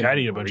bacon,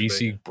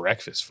 greasy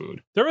breakfast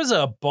food. There was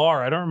a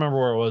bar, I don't remember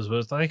where it was,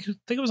 but I think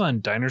it was on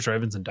Diners,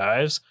 Drive-Ins, and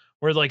Dives,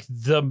 where like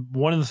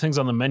one of the things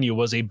on the menu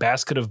was a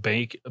basket of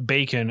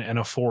bacon and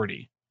a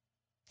 40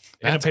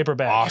 and a paper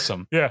bag.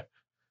 Awesome. Yeah.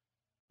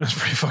 That's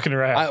pretty fucking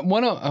rad.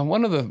 One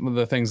of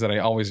the things that I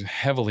always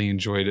heavily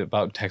enjoyed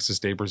about Texas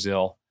Day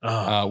Brazil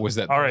was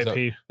that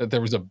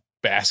there was a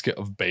basket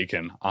of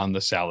bacon on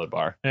the salad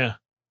bar. Yeah.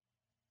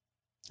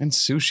 And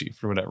sushi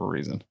for whatever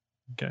reason.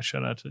 Okay,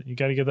 shout out to you.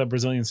 Got to get that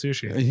Brazilian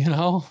sushi. You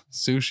know,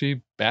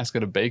 sushi,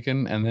 basket of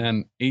bacon, and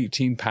then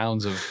 18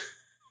 pounds of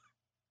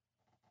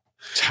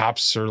top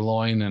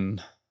sirloin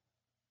and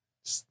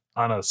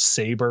on a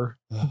saber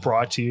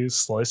brought to you,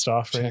 sliced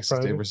off. Texas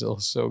Day Brazil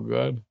is so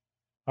good.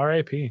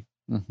 R.I.P.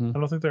 I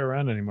don't think they're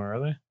around anymore, are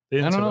they? They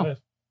didn't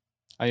survive.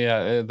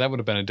 Yeah, that would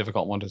have been a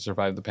difficult one to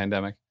survive the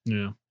pandemic.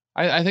 Yeah.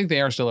 I think they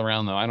are still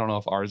around, though. I don't know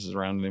if ours is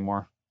around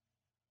anymore.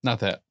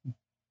 Not that.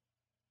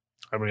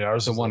 I mean,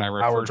 ours the one I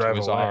referred to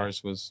as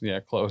ours was,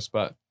 close,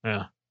 but.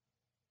 Yeah.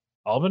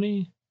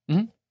 Albany?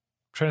 I'm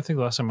trying to think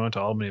the last time I went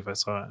to Albany if I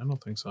saw it. I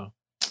don't think so.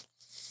 But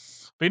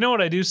you know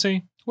what I do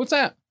see? What's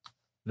that?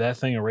 That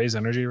thing of Raise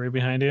Energy right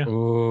behind you.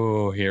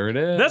 Oh, here it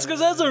is. That's because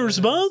that's our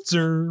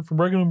sponsor for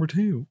bracket number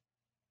 2.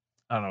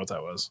 I don't know what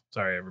that was.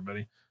 Sorry,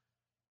 everybody.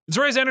 It's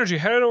Raise Energy.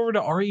 Head over to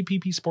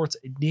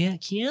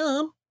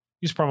reppsports.com.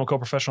 Use promo code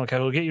professional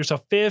casual. Get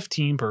yourself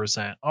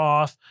 15%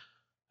 off.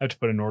 I have to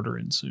put an order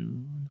in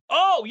soon.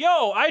 Oh,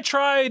 yo, I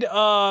tried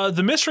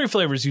the mystery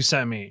flavors you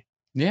sent me.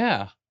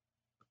 Yeah.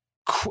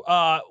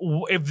 I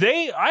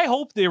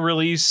hope they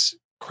release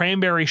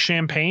cranberry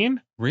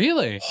champagne.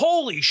 Really?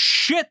 Holy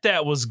shit,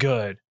 that was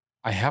good.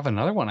 I have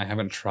another one. I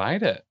haven't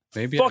tried it.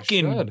 Maybe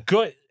fucking I should.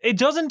 Good. It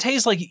doesn't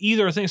taste like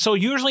either thing. So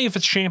usually if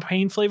it's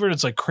champagne flavored,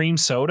 it's like cream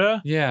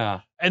soda. Yeah.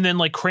 And then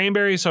like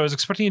cranberry. So I was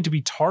expecting it to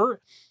be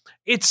tart.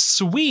 It's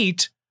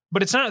sweet,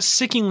 but it's not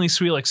sickeningly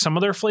sweet like some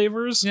of their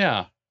flavors.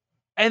 Yeah.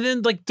 And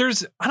then like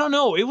I don't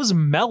know. It was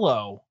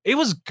mellow. It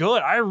was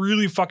good. I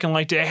really fucking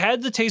liked it. It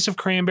had the taste of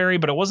cranberry,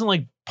 but it wasn't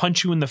like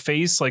punch you in the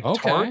face like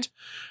tart.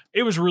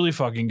 It was really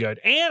fucking good.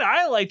 And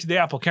I liked the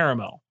apple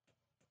caramel.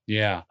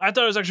 Yeah. I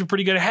thought it was actually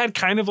pretty good. It had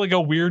kind of like a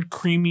weird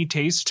creamy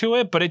taste to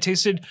it, but it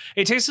tasted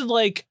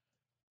like,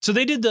 so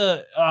they did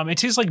it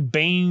tastes like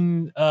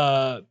Bang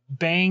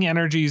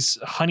Energy's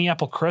Honey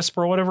Apple Crisp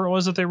or whatever it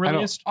was that they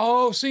released.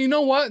 Oh, so you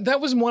know what?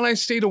 That was one I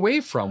stayed away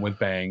from with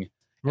Bang.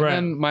 Right.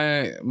 And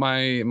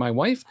my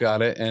wife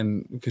got it,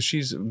 and because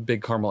she's a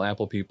big caramel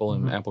apple people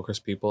and apple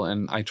crisp people,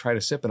 and I tried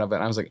a sip of it,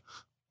 and I was like,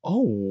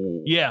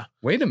 oh yeah,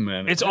 wait a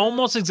minute, it's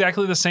almost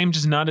exactly the same,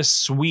 just not as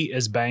sweet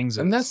as Bang's.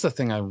 And that's the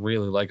thing I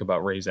really like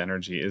about Raise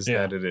Energy is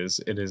that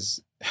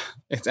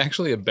it's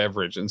actually a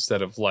beverage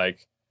instead of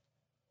like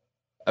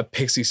a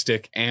pixie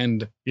stick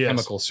and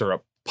chemical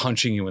syrup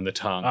punching you in the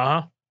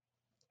tongue.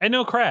 And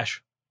no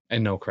crash.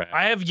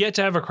 I have yet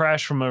to have a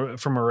crash from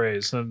a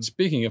Raise.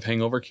 Speaking of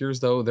hangover cures,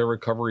 though, their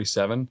Recovery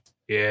 7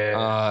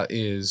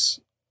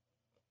 is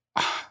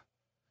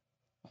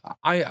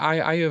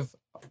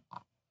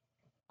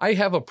I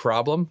have a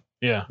problem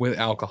with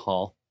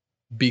alcohol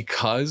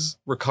because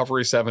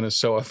Recovery 7 is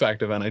so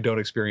effective and I don't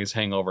experience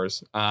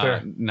hangovers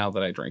now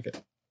that I drink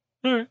it.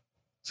 All right.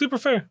 Super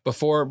fair.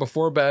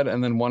 Before bed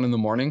and then 1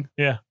 a.m.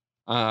 Yeah.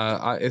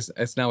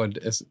 It's now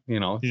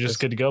you're just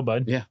good to go,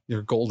 bud. Yeah,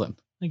 you're golden.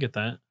 I get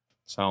that.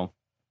 So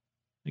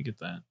I get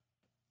that.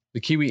 The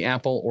kiwi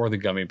apple or the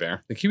gummy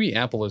bear. The kiwi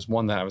apple is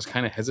one that I was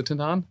kind of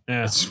hesitant on.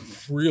 Yeah.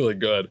 It's really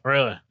good.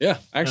 Really? Yeah.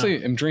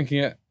 Actually, I'm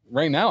drinking it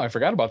right now. I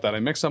forgot about that. I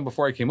mixed some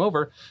before I came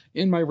over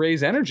in my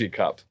Raise Energy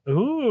cup.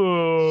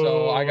 Ooh.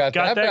 So I got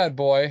that bad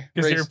boy.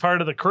 Because you're part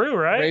of the crew,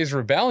 right? Raise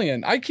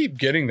Rebellion. I keep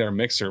getting their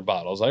mixer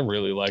bottles. I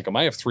really like them.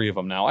 I have 3 of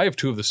them now. I have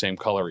 2 of the same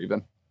color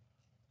even.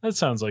 That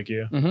sounds like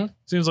you. Mm-hmm.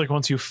 Seems like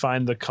once you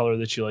find the color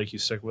that you like, you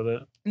stick with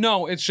it.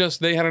 No, it's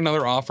just they had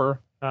another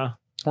offer where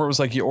it was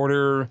like you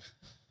order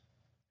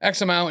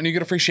X amount and you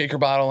get a free shaker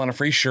bottle and a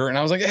free shirt. And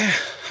I was like,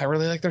 I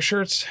really like their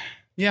shirts.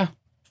 Yeah,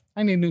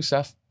 I need new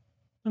stuff.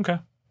 Okay.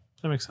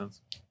 That makes sense.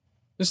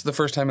 This is the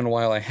first time in a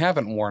while I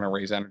haven't worn a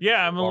Raise Energy.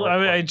 Yeah,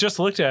 I just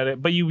looked at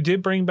it, but you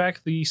did bring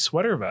back the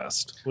sweater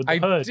vest with the I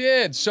hood.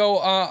 did. So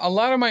a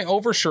lot of my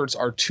overshirts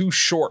are too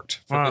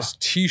short for this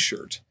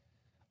t-shirt.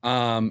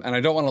 And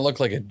I don't want to look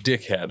like a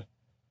dickhead.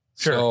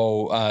 Sure.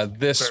 So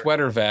this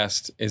sweater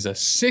vest is a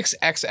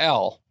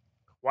 6XL.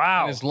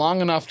 Wow. And it's long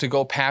enough to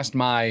go past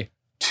my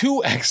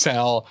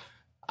 2XL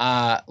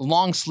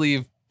long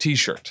sleeve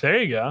t-shirt.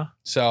 There you go.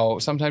 So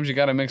sometimes you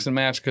got to mix and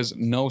match because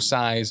no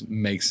size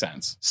makes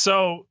sense.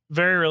 So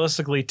very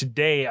realistically,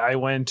 today I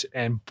went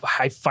and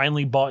I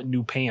finally bought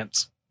new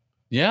pants.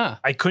 Yeah.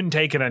 I couldn't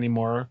take it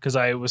anymore because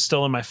I was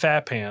still in my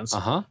fat pants.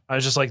 Uh-huh. I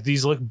was just like,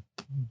 these look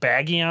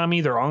baggy on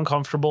me. They're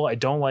uncomfortable. I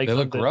don't like They them.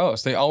 look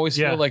gross. They always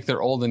Yeah. feel like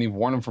they're old and you've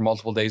worn them for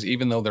multiple days,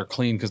 even though they're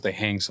clean because they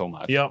hang so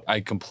much. Yep. I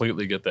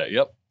completely get that.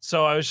 Yep.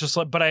 So I was just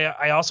like, but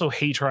I also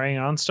hate trying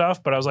on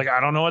stuff, but I was like, I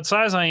don't know what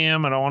size I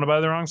am. I don't want to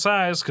buy the wrong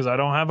size because I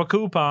don't have a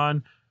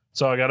coupon.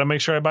 So I got to make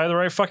sure I buy the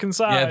right fucking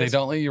size. Yeah, they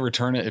don't let you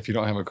return it if you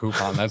don't have a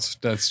coupon.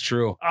 That's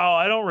true. Oh,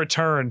 I don't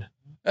return.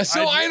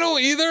 So I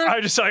don't either. I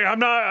just like,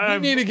 You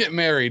need to get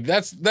married.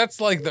 That's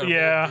like the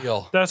Yeah. real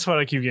deal. That's what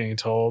I keep getting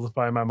told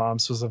by my mom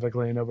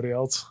specifically and nobody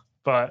else.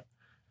 But,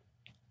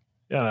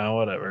 you know,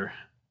 whatever.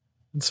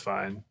 It's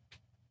fine.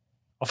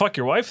 I'll fuck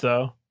your wife,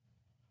 though.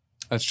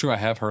 That's true. I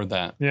have heard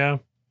that. Yeah.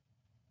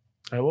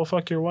 I will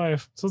fuck your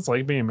wife. So it's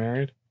like being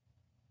married.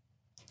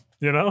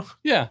 You know?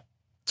 Yeah.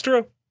 It's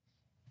true.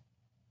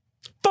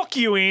 Fuck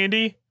you,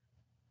 Andy.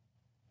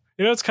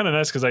 You know, it's kind of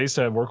nice because I used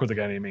to work with a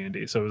guy named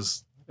Andy. So it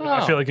was,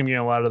 I feel like I'm getting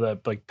a lot of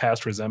that like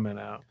past resentment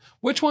out.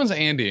 Which one's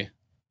Andy? Is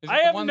it I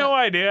the have one no that-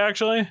 idea,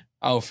 actually.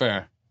 Oh,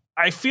 fair.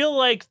 I feel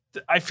like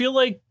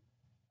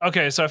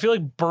okay, so I feel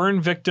like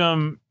burn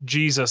victim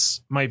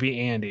Jesus might be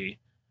Andy,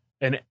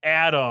 and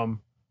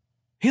Adam.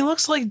 He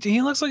looks like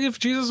if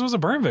Jesus was a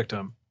burn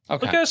victim.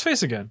 Okay. Look at his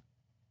face again,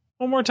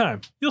 one more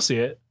time. You'll see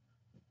it.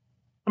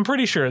 I'm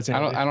pretty sure it's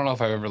Andy. I don't know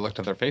if I've ever looked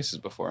at their faces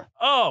before.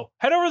 Oh,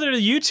 head over there to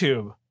the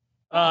YouTube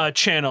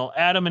channel,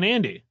 Adam and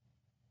Andy.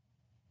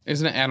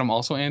 Isn't it Adam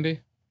also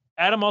Andy?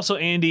 Adam also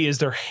Andy is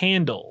their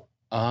handle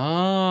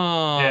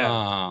Oh.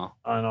 Yeah.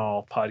 on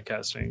all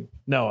podcasting.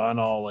 No, on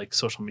all like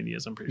social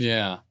medias. I'm pretty sure.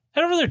 Yeah.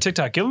 Head over to their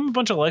TikTok. Give them a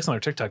bunch of likes on their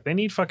TikTok. They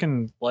need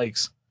fucking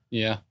likes.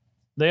 Yeah.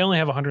 They only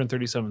have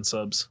 137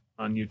 subs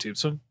on YouTube,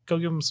 so go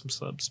give them some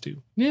subs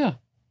too, Yeah.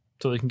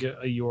 so they can get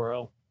a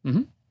URL.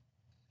 Mhm.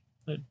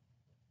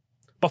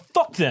 But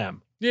fuck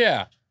them.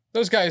 Yeah.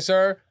 Those guys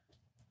are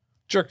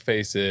jerk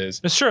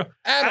faces. It's true.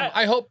 Adam,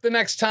 I hope the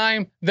next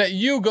time that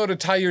you go to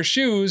tie your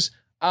shoes,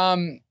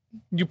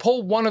 you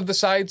pull one of the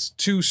sides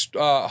too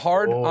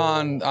hard Oh.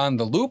 on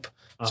the loop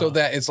so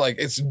that it's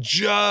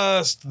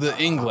just the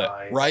inglet,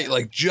 Nice. right?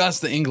 Like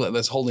just the inglet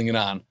that's holding it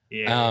on.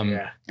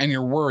 Yeah. And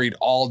you're worried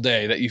all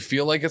day that you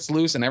feel like it's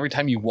loose, and every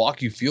time you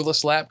walk, you feel the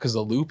slap because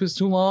the loop is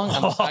too long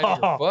on the side of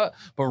your foot,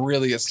 but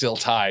really it's still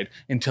tied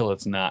until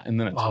it's not, and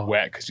then it's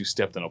wet because you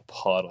stepped in a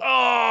puddle.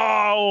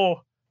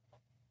 Oh,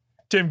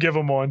 Tim, give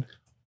him one.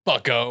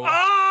 Bucko.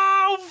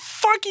 Oh,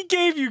 fuck! He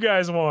gave you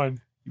guys one,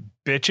 you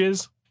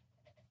bitches.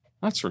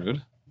 That's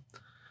rude.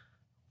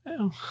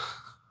 Oh.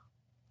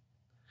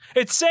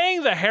 It's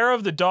saying the hair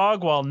of the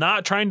dog while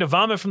not trying to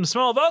vomit from the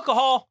smell of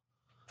alcohol.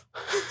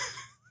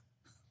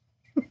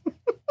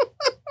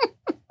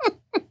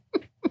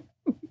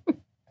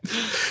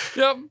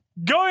 Yep.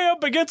 Going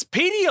up against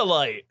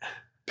Pedialyte.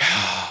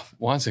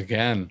 Once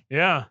again.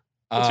 Yeah.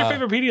 What's your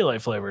favorite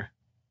Pedialyte flavor?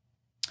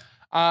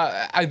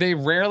 They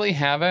rarely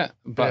have it,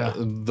 but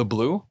the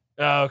blue.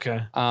 Oh,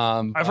 okay.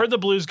 I've heard the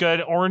blue's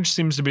good. Orange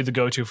seems to be the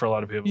go-to for a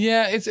lot of people.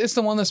 Yeah, it's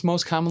the one that's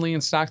most commonly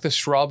in stock. The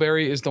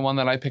strawberry is the one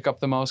that I pick up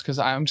the most because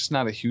I'm just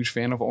not a huge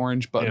fan of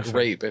orange. But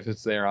grape, if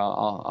it's there,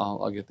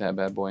 I'll get that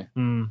bad boy.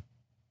 I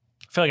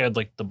feel like I'd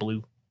like the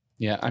blue.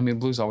 Yeah, I mean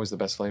blue's always the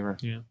best flavor.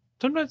 Yeah.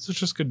 Sometimes it's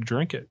just good to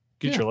drink it.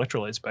 Get your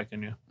electrolytes back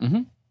in you.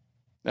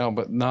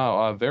 Mm-hmm.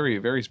 No, very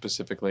very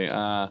specifically.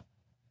 I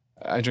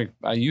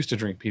used to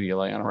drink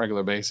Pedialyte on a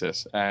regular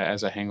basis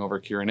as a hangover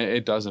cure, and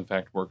it does in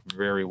fact work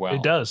very well.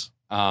 It does.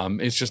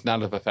 It's just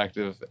not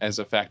as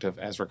effective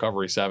as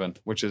Recovery 7,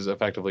 which is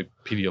effectively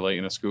Pedialyte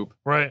in a scoop.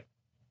 Right.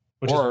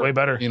 Which is way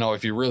better. You know,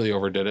 if you really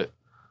overdid it,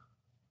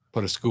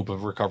 put a scoop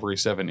of Recovery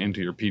 7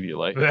 into your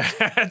Pedialyte.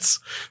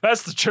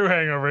 That's the true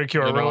hangover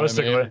cure, You know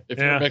realistically. what I mean? If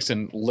you're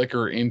mixing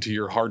liquor into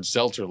your hard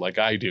seltzer like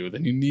I do,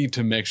 then you need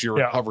to mix your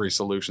recovery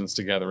solutions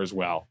together as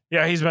well.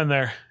 Yeah, he's been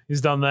there.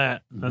 He's done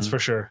that. That's for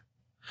sure.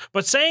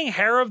 But saying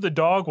hair of the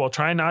dog while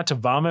trying not to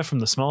vomit from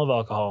the smell of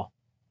alcohol.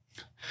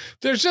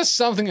 There's just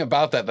something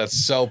about that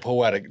that's so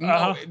poetic.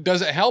 No,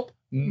 does it help?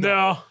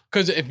 No.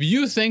 Because if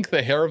you think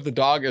the hair of the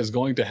dog is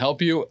going to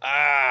help you,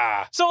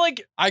 So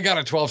like I got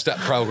a 12-step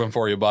program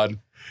for you, bud.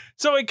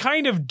 So it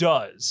kind of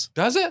does.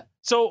 Does it?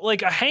 So,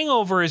 like, a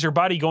hangover is your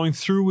body going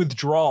through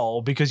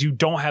withdrawal because you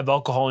don't have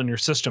alcohol in your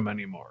system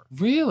anymore.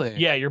 Really?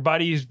 Yeah, your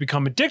body's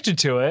become addicted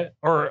to it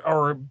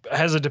or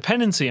has a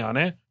dependency on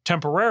it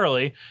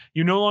temporarily.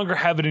 You no longer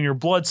have it in your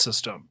blood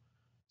system.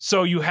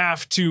 So you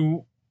have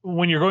to,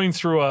 when you're going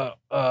through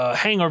a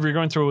hangover, you're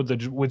going through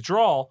the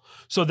withdrawal.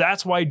 So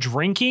that's why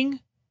drinking,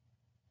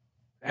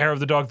 hair of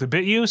the dog that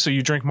bit you, so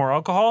you drink more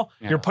alcohol,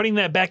 Yeah. you're putting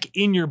that back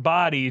in your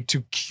body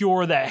to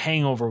cure that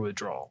hangover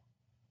withdrawal.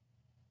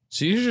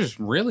 So you just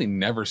really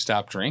never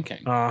stop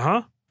drinking.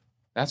 Uh-huh.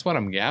 That's what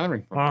I'm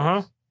gathering from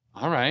Uh-huh. this.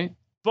 All right.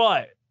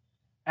 But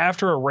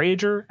after a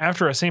rager,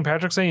 after a St.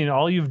 Patrick's Day, and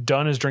all you've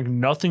done is drink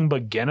nothing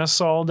but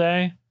Guinness all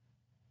day,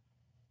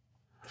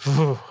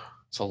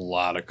 It's a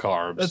lot of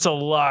carbs. that's a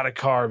lot of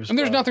carbs. and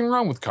there's bro. nothing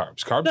wrong with carbs.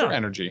 Carbs No. are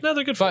energy. No,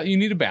 they're good for But you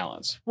need a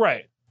balance.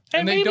 right.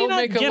 And they maybe don't not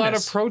make a lot of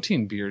Guinness.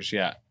 protein beers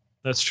yet.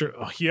 That's true.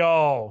 Oh,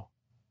 yo.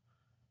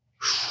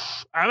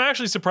 I'm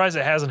actually surprised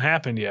it hasn't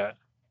happened yet.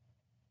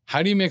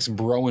 How do you mix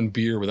bro and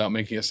beer without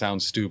making it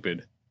sound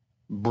stupid?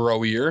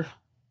 Bro-ear?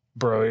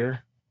 Broyer.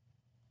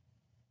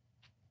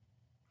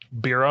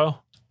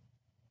 Bureau.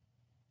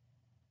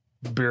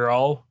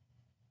 Bureau.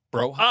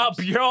 Bro Ah, hops?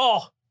 bureau.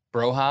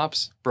 Bro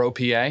hops? Bro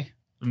PA?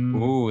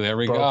 Mm, Ooh, there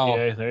we bro go.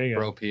 PA. There you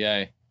go. Bro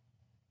PA.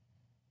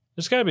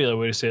 There's got to be a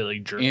way to say it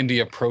like jerk.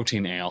 India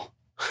protein ale.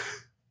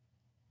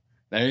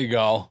 There you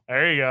go.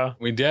 There you go.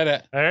 We did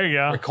it. There you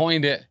We go.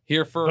 coined it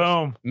here first.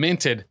 Boom.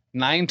 Minted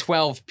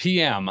 9:12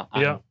 p.m.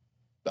 on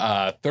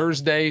Yeah.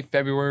 Thursday,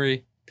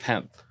 February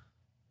 10th.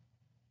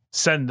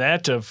 Send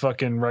that to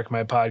fucking Wreck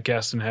My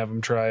Podcast and have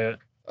them try it.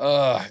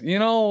 You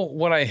know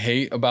what I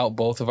hate about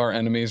both of our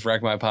enemies,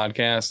 Wreck My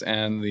Podcast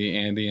and the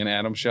Andy and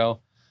Adam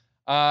show?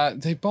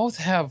 They both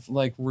have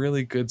like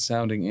really good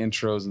sounding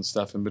intros and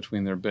stuff in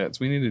between their bits.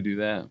 We need to do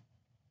that.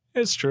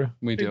 It's true.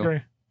 We I do.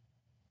 agree.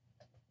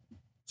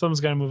 Someone's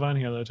got to move on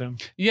here, though, Tim.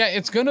 Yeah,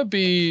 it's gonna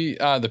be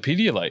the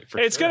Pedialyte. For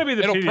It's sure. gonna be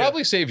the It'll Pedialyte.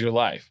 probably save your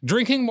life.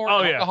 Drinking more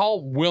Oh, yeah.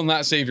 alcohol will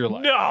not save your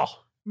life.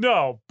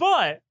 No,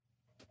 but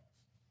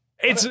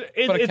it's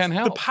But it can the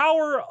help.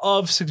 power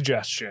of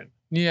suggestion.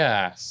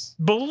 Yes.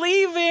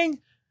 Believing,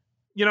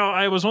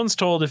 I was once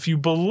told if you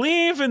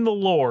believe in the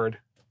Lord,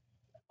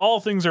 all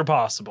things are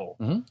possible.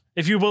 Mhm.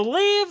 If you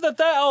believe that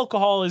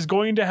alcohol is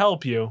going to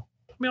help you,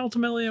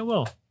 ultimately it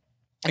will.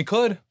 I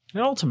could. It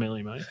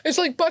ultimately might. It's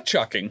like butt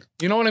chucking.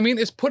 You know what I mean?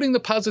 It's putting the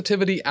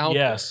positivity out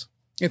Yes.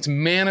 there. It's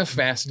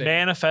manifesting.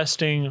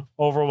 Manifesting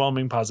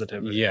overwhelming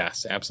positivity.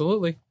 Yes,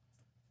 absolutely.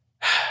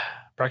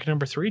 Bracket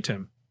number 3,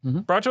 Tim.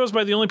 Mhm. Brought to us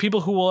by the only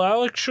people who will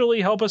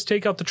actually help us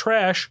take out the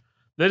trash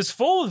that is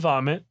full of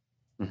vomit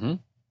Mm-hmm.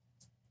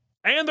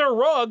 and their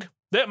rug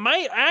that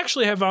might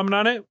actually have vomit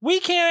on it. We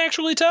can't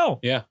actually tell.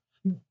 Yeah.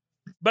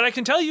 But I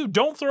can tell you,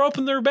 don't throw up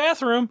in their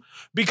bathroom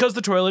because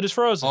the toilet is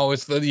frozen. Oh,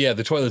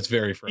 the toilet's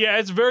very frozen. Yeah,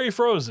 it's very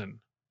frozen.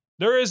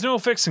 There is no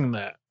fixing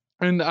that.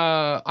 And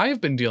I have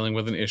been dealing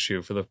with an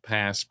issue for the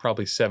past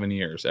probably 7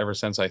 years, ever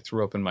since I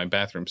threw up in my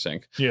bathroom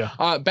sink. Yeah.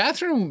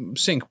 Bathroom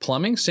sink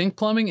plumbing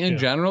in Yeah.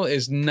 general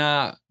is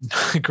not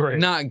Great.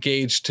 not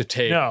gauged to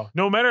take.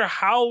 No matter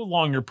how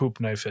long your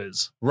poop knife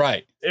is,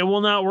 Right. it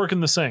will not work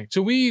in the sink.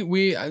 So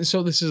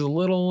so this is a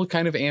little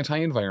kind of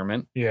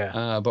anti-environment,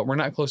 Yeah. but we're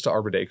not close to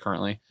Arbor Day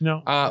currently.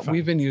 No. fine.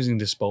 We've been using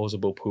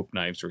disposable poop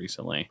knives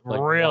recently. Like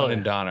Really? One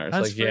and Donner's.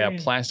 That's Like, yeah, very-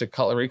 plastic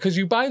cutlery. Because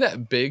you buy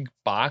that big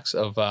box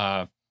of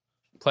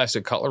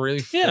plastic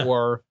cutlery Yeah.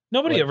 for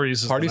Nobody like, ever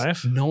uses parties. the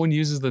knife. No one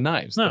uses the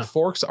knives. No. The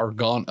forks are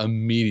gone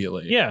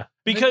immediately. Yeah.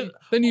 Because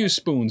then you use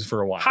spoons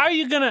for a while. how are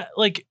you gonna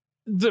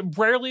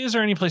rarely is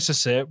there any place to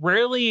sit?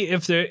 Rarely,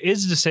 if there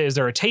is to say, is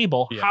there a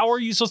table? Yes. How are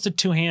you supposed to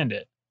two-hand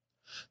it?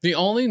 The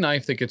only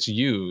knife that gets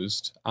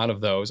used out of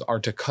those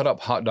are to cut up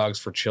hot dogs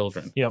for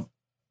children. Yep.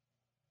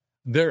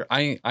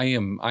 I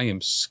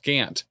am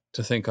scant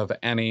to think of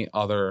any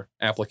other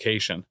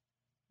application.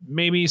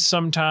 Maybe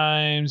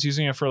sometimes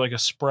using it for like a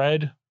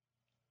spread.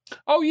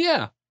 Oh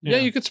yeah. Yeah,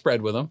 Yeah. you could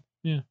spread with them.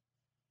 Yeah.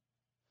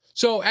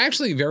 So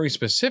actually, very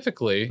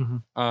specifically,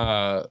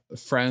 Mhm.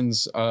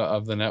 friends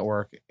of the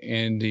network,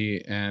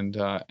 Andy and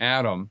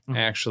Adam, Mhm.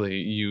 actually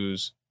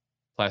use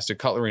plastic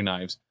cutlery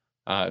knives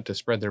to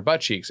spread their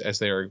butt cheeks as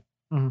they are,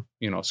 Mhm.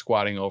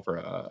 squatting over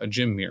a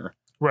gym mirror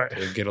Right.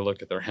 to get a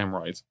look at their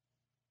hemorrhoids.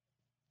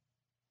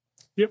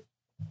 Yep.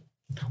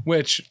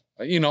 Which,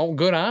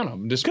 good on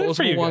them.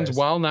 Disposable you ones, guys.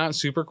 while not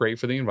super great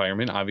for the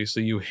environment,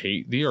 obviously you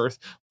hate the earth,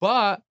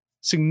 but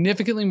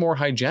significantly more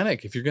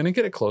hygienic. If you're going to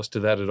get it close to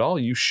that at all,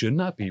 you should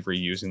not be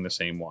reusing the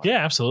same one. Yeah,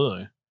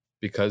 absolutely.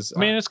 Because I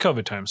mean, it's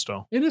COVID time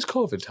still. it is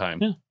COVID time.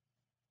 Yeah.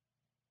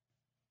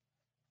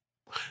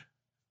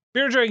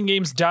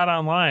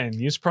 BeerDragonGames.online.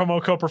 Use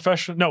promo code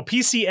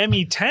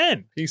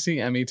PCME10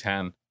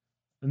 PCME10.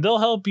 and they'll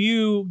help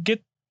you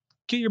get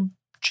your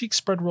cheeks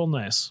spread real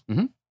nice.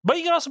 Mhm. But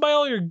you can also buy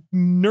all your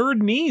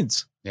nerd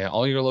needs. Yeah,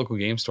 all your local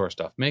game store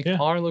stuff. Make Yeah.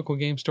 our local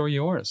game store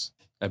yours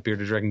at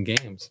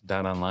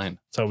BeardedDragonGames.online.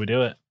 That's how we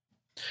do it.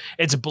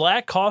 It's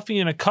black coffee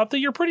in a cup that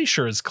you're pretty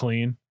sure is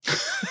clean.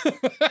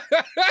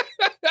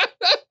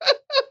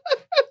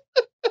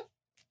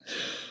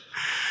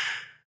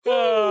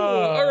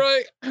 All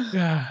right.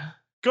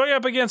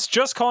 up against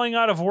just calling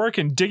out of work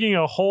and digging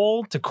a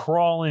hole to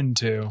crawl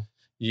into.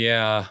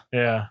 Yeah.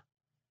 Yeah.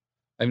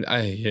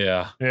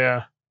 Yeah.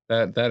 Yeah.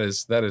 That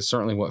is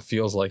certainly what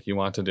feels like you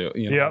want to do.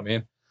 You know what I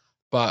mean?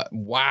 But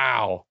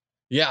wow.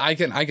 Yeah, I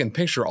can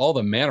picture all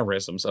the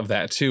mannerisms of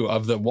that too,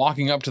 of the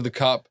walking up to the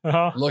cup,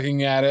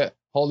 looking at it,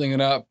 holding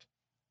it up.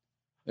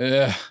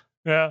 Yeah.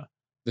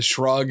 The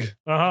shrug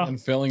and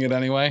filling it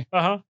anyway.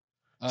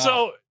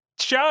 So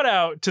shout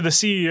out to the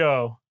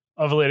CEO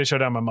of A Late Show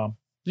Down, my mom.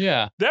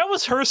 Yeah. That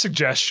was her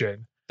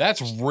suggestion.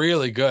 That's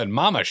really good.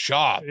 Mama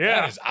Shaw.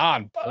 Yeah. That is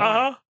on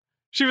point.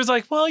 She was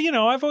like, well,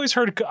 I always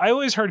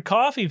heard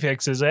coffee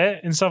fixes it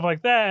and stuff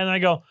like that. And I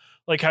go,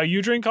 like how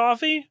you drink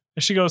coffee?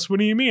 And she goes, what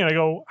do you mean? I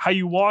go, how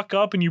you walk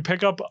up and you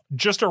pick up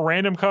just a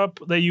random cup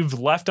that you've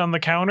left on the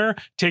counter,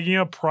 taking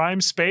up prime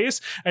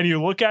space, and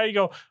you look at it, you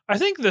go, I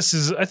think this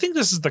is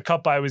the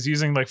cup I was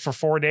using like for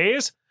 4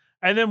 days.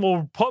 And then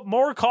we'll put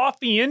more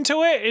coffee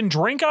into it and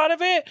drink out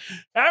of it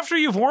after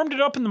you've warmed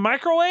it up in the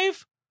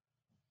microwave.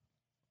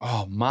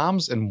 Oh,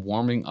 moms and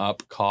warming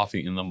up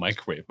coffee in the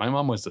microwave. My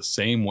mom was the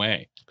same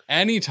way.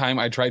 Anytime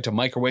I tried to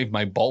microwave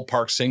my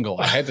ballpark single,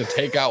 I had to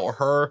take out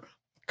her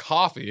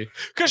coffee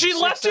because she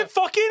left it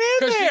fucking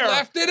in there. She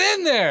left it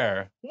in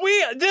there.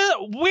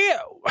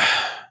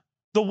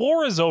 The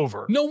war is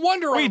over. No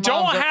wonder we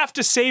don't have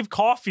to save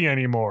coffee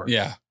anymore.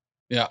 Yeah.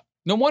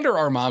 No wonder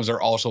our moms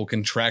are also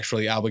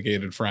contractually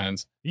obligated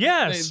friends.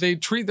 Yes. They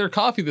treat their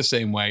coffee the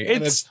same way.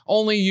 And it's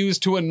only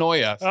used to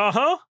annoy us.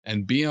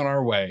 And be on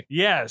our way.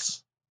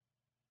 Yes.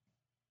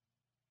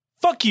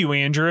 Fuck you,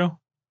 Andrew.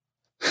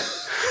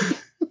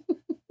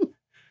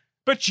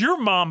 But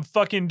your mom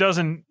fucking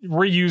doesn't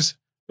reuse.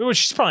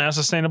 She's probably not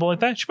sustainable like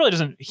that. She probably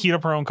doesn't heat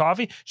up her own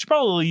coffee. She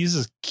probably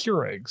uses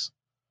Keurigs.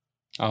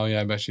 Oh, yeah.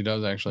 I bet she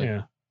does, actually.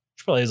 Yeah.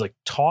 She probably has like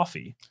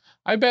toffee.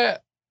 I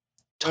bet.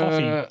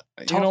 Toffee.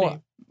 You know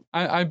what?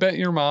 I bet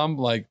your mom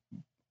like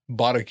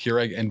bought a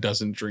Keurig and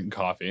doesn't drink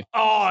coffee.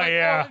 Oh,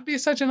 yeah. It'd be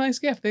such a nice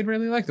gift. They'd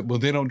really like it. Well,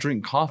 they don't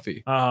drink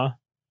coffee.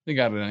 They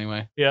got it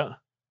anyway. Yeah.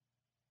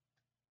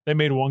 They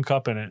made 1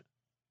 cup in it.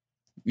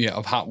 Yeah,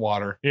 of hot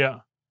water. Yeah.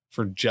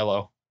 For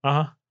Jell-O.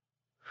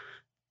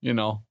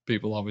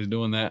 People always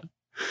doing that.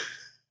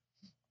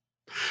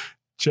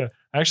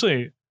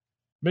 Actually,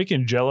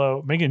 making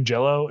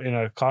Jell-O in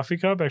a coffee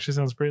cup actually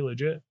sounds pretty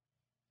legit.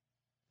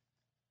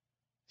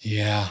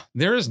 Yeah.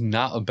 There is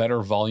not a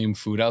better volume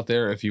food out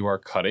there if you are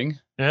cutting.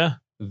 Yeah.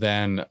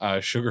 Than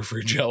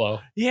sugar-free Jell-O.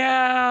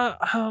 Yeah.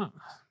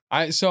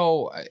 I'm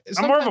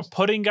more of a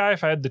pudding guy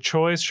if I had the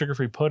choice,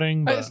 sugar-free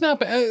pudding. But it's not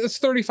bad. It's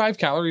 35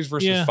 calories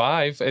versus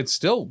 5. It's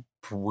still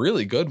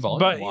really good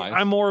volume-wise. But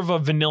I'm more of a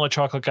vanilla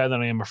chocolate guy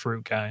than I am a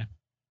fruit guy.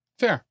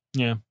 Fair.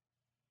 Yeah.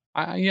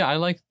 I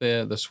like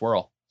the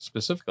swirl.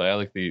 Specifically, I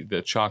like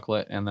the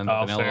chocolate and then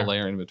the vanilla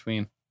layer in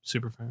between.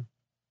 Super fair.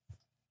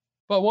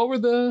 But what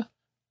were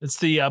It's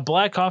the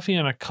black coffee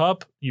in a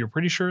cup you're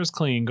pretty sure is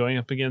clean going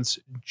up against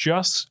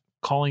just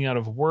calling out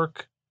of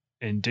work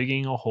and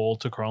digging a hole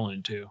to crawl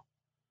into.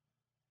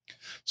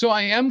 So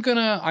I am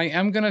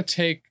gonna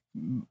take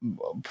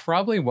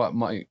probably what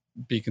might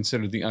be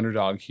considered the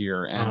underdog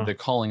here and the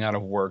calling out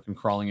of work and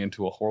crawling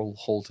into a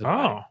hole to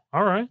die. Oh,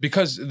 all right.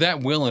 Because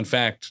that will in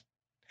fact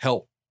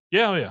help.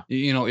 Yeah.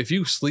 If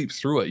you sleep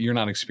through it, you're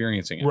not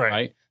experiencing it,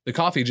 right? The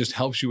coffee just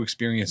helps you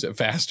experience it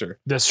faster.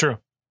 That's true.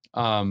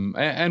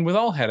 And with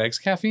all headaches,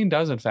 caffeine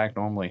does in fact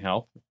normally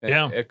help.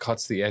 It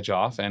cuts the edge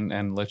off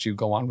and lets you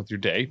go on with your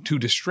day to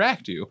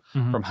distract you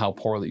from how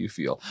poorly you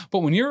feel. But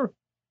when you're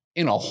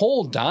in a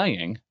hole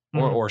dying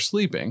or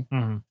sleeping,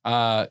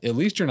 at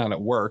least you're not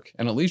at work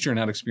and at least you're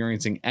not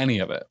experiencing any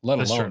of it, let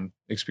alone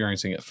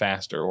experiencing it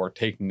faster or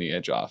taking the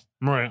edge off.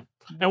 Right.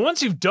 And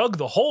once you've dug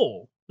the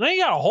hole, now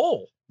you got a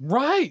hole.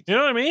 Right. You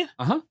know what I mean?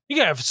 You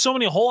got to have so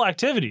many hole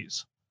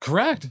activities.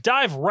 Correct.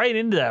 Dive right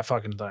into that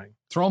fucking thing.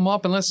 Throw them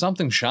up and let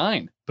something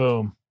shine.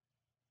 Boom.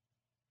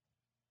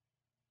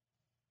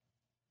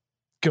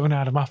 Going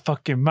out of my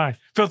fucking mind.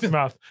 Filthy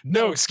mouth.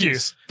 No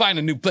excuse. Find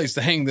a new place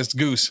to hang this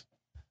goose.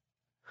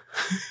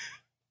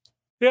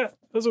 Yeah,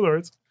 those are the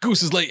words.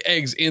 Gooses lay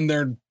eggs in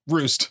their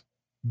roost.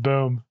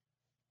 Boom.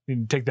 You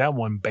can take that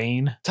one,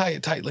 Bane. Tie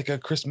it tight like a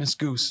Christmas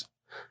goose.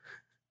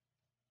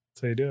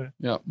 That's how you do it.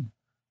 Yep.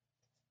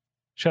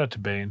 Shout out to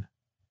Bane.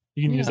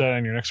 You can use that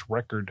on your next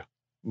record.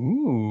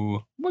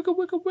 Ooh. Wicka,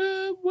 wicka,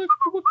 wicka, wicka,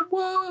 wicka,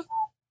 wicka.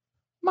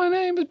 My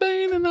name is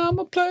Bane and I'm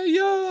a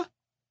player.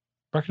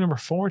 Record number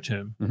 4,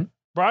 Tim.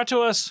 Brought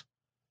to us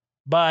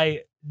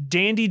by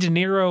Dandy De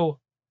Niro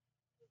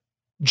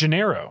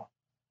Gennaro.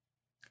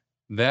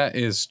 That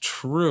is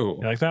true.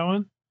 You like that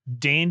one?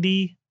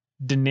 Dandy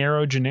De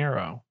Niro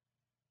Gennaro.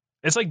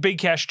 It's like Big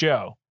Cash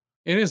Joe.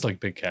 It is like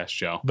Big Cash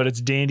Joe. But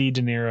it's Dandy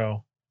De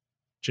Niro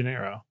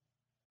Gennaro.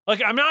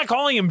 Like, I'm not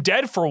calling him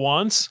dead for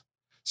once.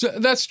 So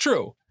that's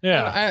true.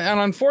 Yeah. And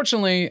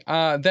unfortunately,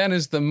 that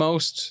is the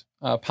most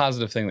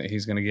positive thing that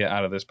he's going to get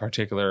out of this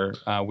particular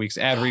week's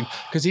ad read.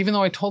 Because even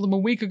though I told him a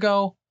week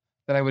ago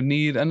that I would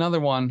need another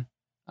one.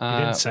 He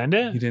didn't send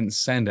it? He didn't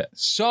send it.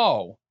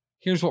 So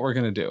here's what we're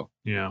going to do.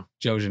 Yeah.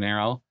 Joe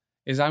Gennaro,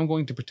 is I'm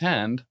going to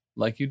pretend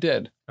like you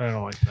did. I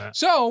don't like that.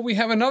 So we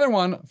have another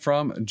one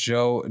from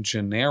Joe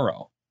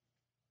Gennaro.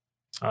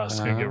 Oh, it's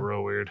going to get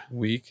real weird.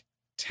 Week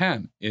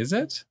 10. Is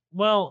it?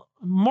 Well,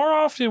 more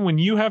often when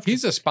you have to,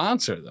 He's a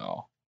sponsor,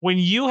 though. when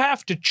you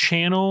have to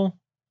channel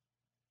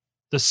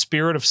the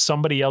spirit of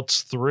somebody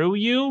else through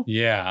you,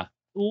 Yeah. a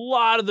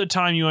lot of the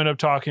time you end up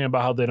talking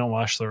about how they don't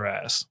wash their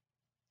ass.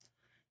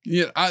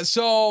 Yeah.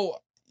 So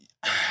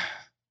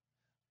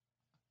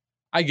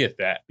I get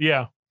that.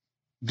 Yeah.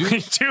 Do,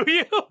 Do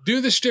you?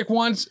 do the shtick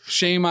once,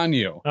 shame on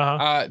you.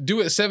 Uh-huh.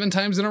 Do it 7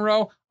 times in a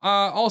row.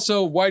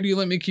 Also, why do you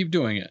let me keep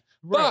doing it?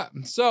 Right.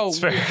 But so It's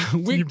fair.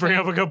 You bring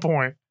up a good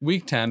point.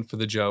 week 10 for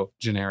the Joe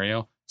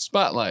Gennaro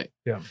Spotlight.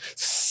 Yeah.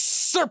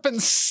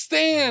 Serpent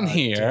Stan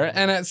here.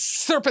 And at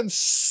Serpent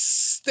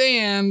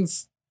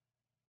Stan's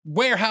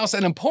warehouse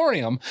and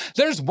emporium,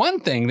 there's one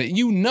thing that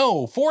you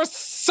know for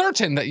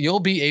certain that you'll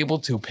be able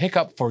to pick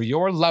up for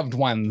your loved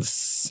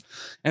ones.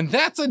 And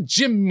that's a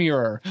gym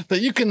mirror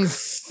that you can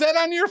set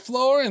on your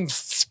floor and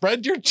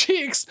spread your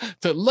cheeks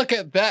to look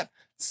at that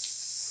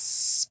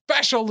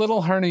special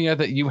little hernia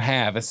that you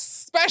have,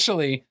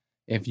 especially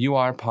if you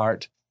are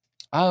part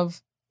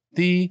of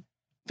the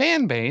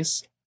fan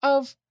base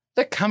of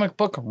the Comic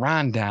Book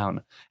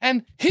Rundown.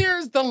 And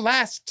here's the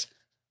last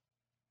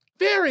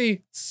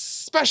very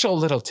special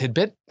little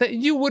tidbit that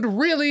you would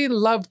really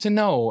love to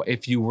know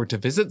if you were to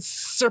visit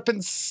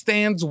Serpent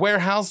Stan's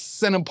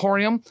warehouse and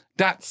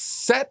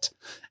emporium.set.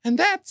 And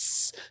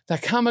that's the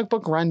Comic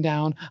Book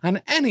Rundown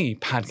on any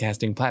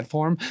podcasting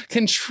platform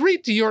can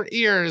treat your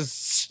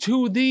ears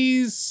to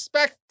these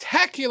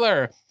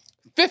spectacular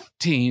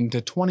 15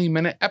 to 20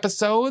 minute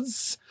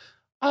episodes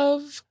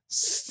of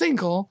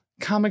single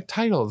comic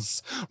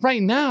titles.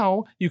 Right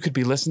now, you could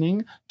be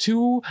listening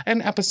to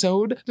an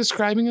episode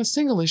describing a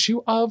single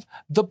issue of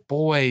The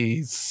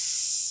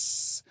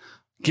Boys.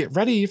 Get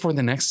ready for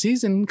the next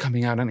season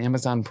coming out on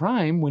Amazon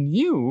Prime when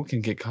you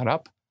can get caught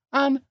up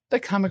on the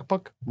Comic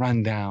Book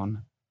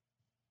Rundown.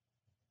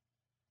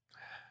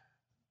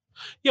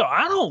 Yo,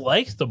 I don't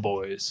like The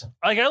Boys.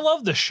 Like, I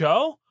love the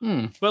show,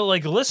 but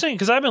like listening,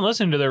 because I've been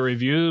listening to their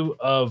review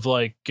of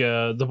like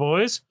The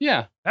Boys.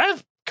 Yeah.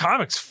 That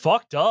comic's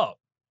fucked up.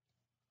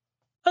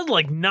 That's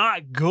like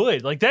not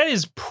good. Like that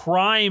is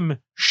prime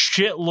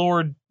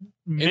shitlord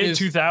mid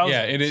 2000s.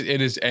 Yeah, it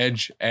is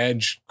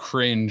edge,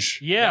 cringe.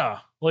 Yeah,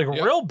 like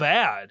Yep. real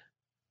bad.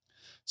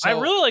 So, I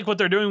really like what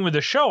they're doing with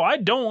the show. I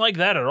don't like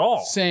that at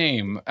all.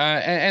 same.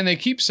 And they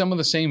keep some of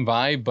the same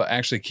vibe, but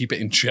actually keep it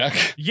in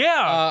check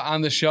Yeah,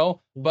 on the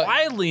show. But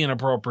widely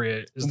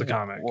inappropriate is the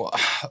comic. Well,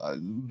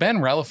 Ben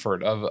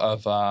Relaford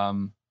of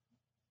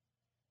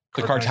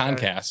the Cartoon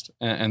Cartoncast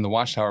and the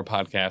Watchtower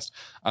podcast,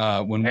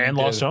 when we And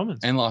did- Lost Omens.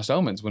 and Lost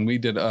Omens, when we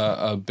did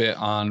a bit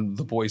on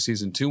The Boys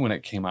season 2 when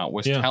it came out,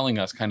 was Yeah. telling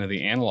us kind of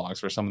the analogs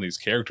for some of these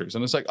characters,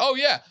 and it's like, oh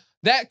yeah,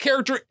 that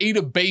character ate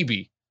a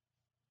baby.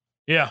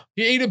 Yeah,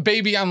 He ate a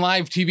baby on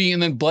live TV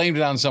and then blamed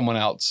it on someone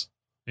else.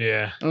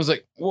 yeah, And I was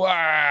like,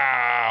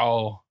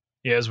 wow.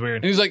 yeah. It's And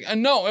weird. he's like,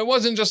 no, it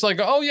wasn't just like,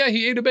 oh yeah,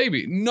 he ate a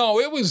baby. No,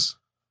 it was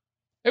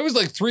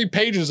like 3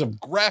 pages of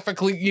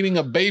graphically eating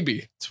a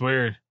baby. It's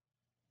weird.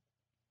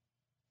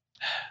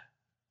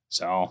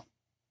 So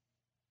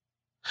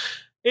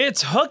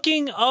It's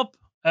hooking up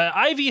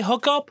IV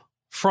hookup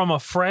from a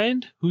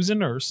friend who's a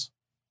nurse.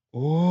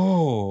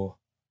 ooh.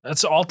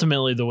 That's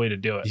ultimately the way to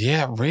do it.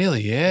 Yeah, it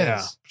really is.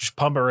 Yeah, just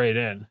pump it right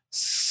in.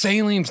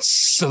 Saline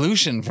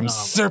solution from Oh.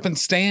 Serpent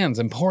Stan's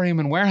Emporium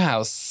and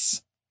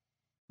Warehouse.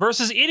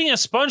 Versus eating a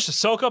sponge to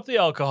soak up the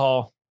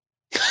alcohol.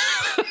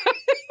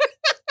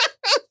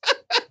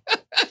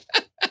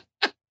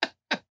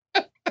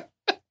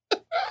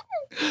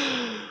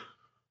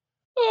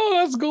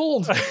 Oh, that's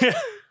gold.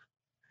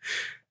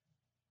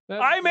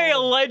 I may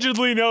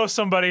allegedly know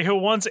somebody who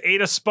once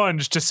ate a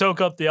sponge to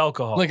soak up the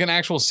alcohol. like an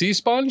actual sea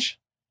sponge,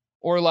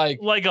 or like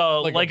like a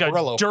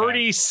Brillo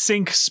dirty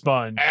sink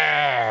sponge.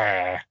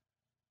 ah.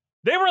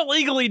 They were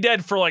legally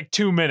dead for like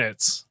 2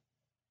 minutes.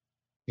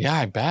 Yeah,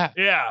 I bet.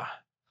 Yeah.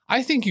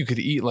 I think you could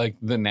eat like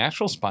the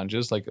natural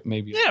sponges, like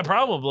maybe. Yeah,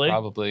 probably.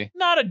 Probably.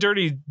 Not a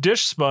dirty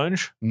dish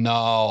sponge.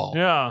 No.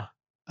 Yeah.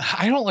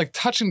 I don't like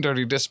touching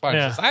dirty dish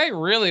sponges. I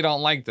really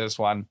don't like this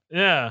one.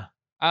 Yeah.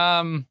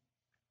 Um.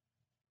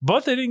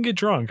 But they didn't get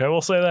drunk. I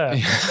will say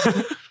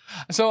that.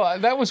 So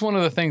that was one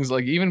of the things,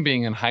 like even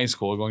being in high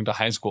school, going to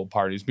high school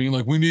parties, being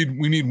like, we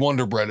need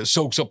Wonder Bread. It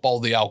soaks up all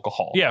the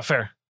alcohol. Yeah,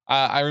 fair.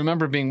 I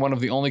remember being one of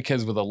the only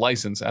kids with a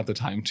license at the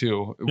time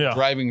too, Yeah.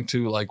 driving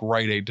to like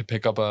Rite Aid to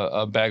pick up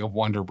a bag of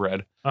Wonder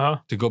Bread Uh-huh.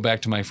 to go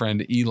back to my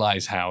friend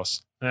Eli's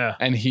house. Yeah.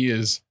 And he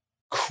is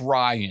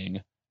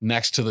crying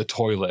next to the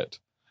toilet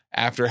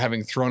after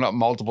having thrown up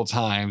multiple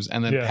times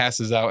and then Yeah.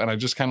 passes out. And I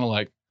just kind of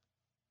like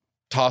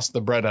tossed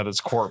the bread at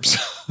his corpse.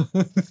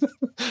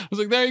 I was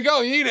like, there you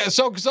go. You eat it.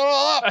 Soak it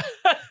all up.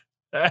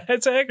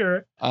 That's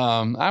accurate.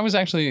 I was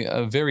actually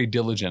a very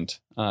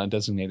diligent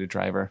designated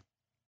driver.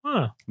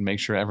 Huh. Make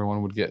sure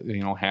everyone would get,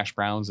 hash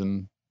browns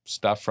and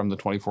stuff from the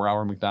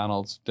 24-hour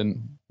McDonald's.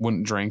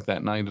 Wouldn't drink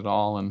that night at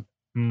all. And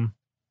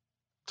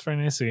It's very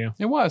nice of you.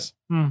 it was.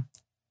 Hmm.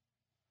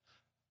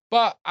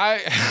 But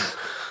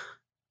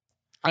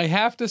I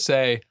have to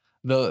say,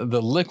 the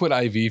liquid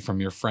IV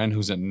from your friend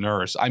who's a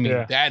nurse, I mean,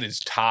 Yeah. that is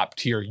top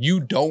tier. You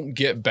don't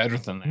get better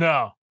than that.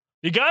 No.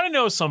 You got to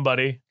know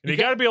somebody, and you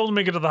got to be able to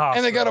make it to the And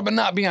hospital. they got to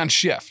not be on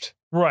shift.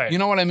 Right. You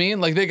know what I mean?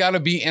 Like, they got to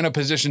be in a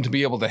position to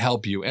be able to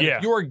help you. And Yeah.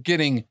 if you're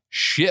getting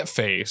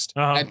shit-faced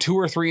Uh-huh. at 2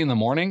 or 3 in the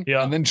morning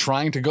Yeah. and then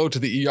trying to go to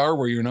the ER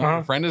where you know Uh-huh.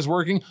 your friend is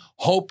working,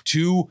 hope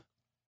to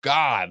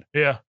God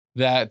Yeah.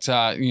 that,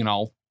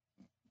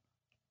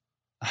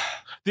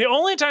 The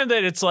only time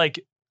that it's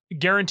like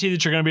guaranteed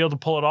that you're going to be able to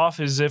pull it off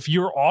is if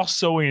you're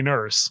also a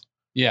nurse.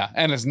 yeah.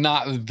 And it's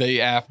not the day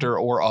after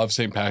or of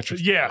St.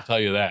 Patrick's Day, Yeah. I'll tell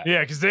you that.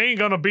 Yeah, because they ain't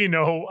going to be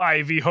no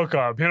IV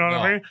hookup. You know what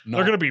I No, mean? no.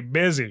 They're going to be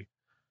busy.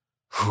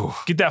 Whew.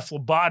 Get that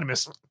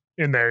phlebotomist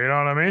in there. You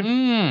know what I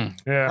mean?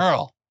 Yeah.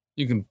 Earl,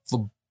 you can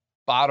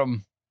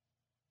bottom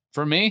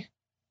for me.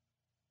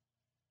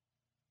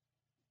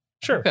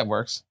 I Sure. think that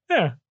works.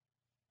 Yeah.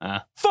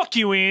 Ah. Fuck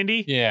you,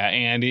 Andy. Yeah,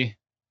 Andy.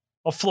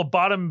 I'll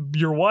phlebotom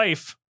your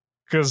wife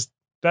because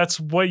that's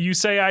what you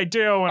say I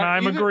do, and Are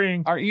I'm either-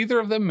 agreeing. Are either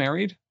of them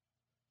married?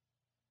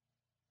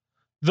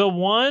 The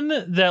one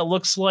that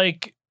looks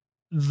like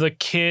the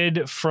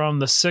kid from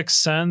The Sixth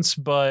Sense,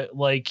 but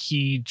like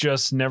he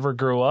just never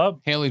grew up.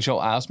 Haley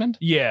Joel Osment?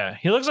 Yeah,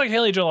 he looks like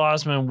Haley Joel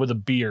Osment with a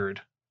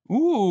beard.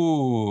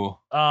 Ooh.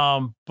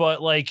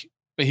 But like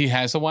But he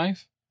has a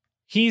wife?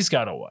 he's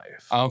got a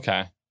wife.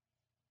 Okay.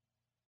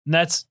 And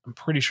I'm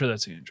pretty sure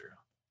that's Andrew.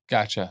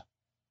 Gotcha.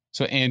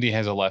 So Andy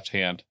has a left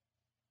hand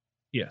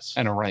Yes.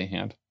 and a right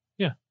hand.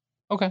 Yeah.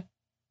 Okay.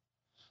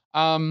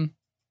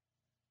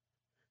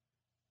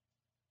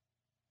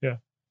 Yeah.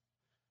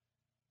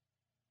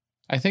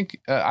 I think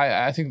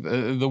I think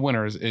the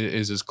winner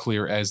is as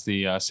clear as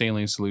the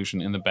saline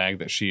solution in the bag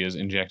that she is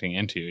injecting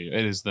into you.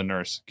 It is the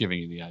nurse giving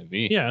you the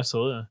IV. Yeah,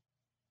 absolutely.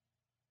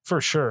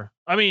 For sure.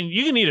 I mean,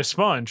 you can eat a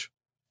sponge.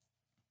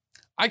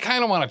 I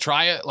kind of want to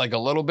try it like a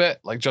little bit,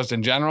 like just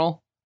in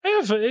general.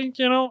 If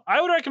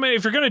I would recommend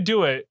if you're gonna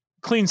do it,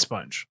 clean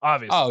sponge,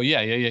 obviously. Oh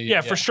yeah,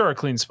 yeah, for sure, a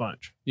clean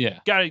sponge. Yeah,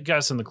 Got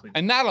to send the clean.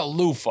 and not a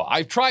loofah.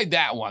 I've tried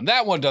that one.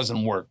 That one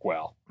doesn't work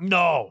well.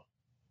 No,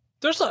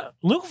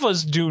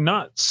 loofahs do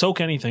not soak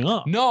anything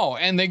up. No,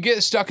 and they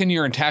get stuck in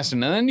your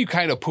intestine, and then you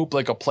kind of poop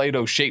like a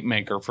Play-Doh shape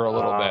maker for a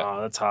little bit.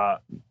 That's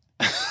hot.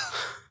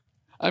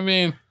 I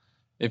mean,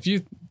 if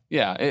you,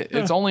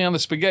 it's only on the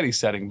spaghetti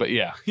setting, but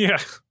yeah. Yeah.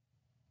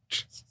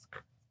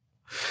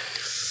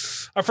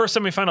 Our first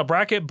semifinal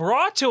bracket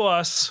brought to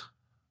us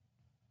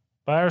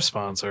by our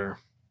sponsor.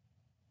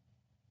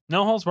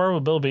 No Holds Barred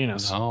with Bill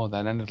Venus. Oh,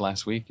 that ended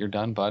last week. You're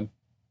done, bud.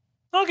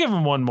 I'll give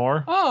him one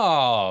more.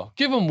 Oh,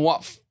 give him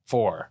what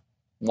for?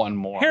 One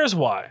more. Here's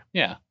why.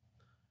 Yeah.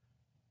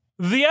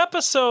 The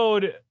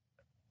episode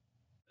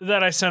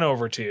that I sent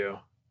over to you,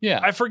 Yeah.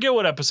 I forget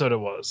what episode it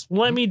was.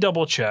 Let me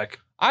double check.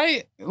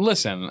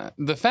 Listen,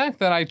 the fact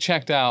that I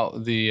checked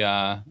out the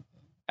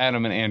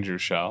Adam and Andrew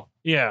show,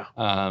 Yeah.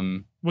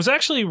 Was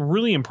actually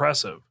really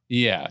impressive.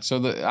 yeah,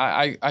 so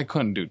I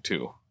couldn't do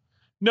 2.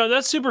 No,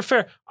 that's super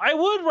fair. I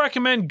would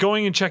recommend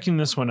going and checking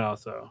this one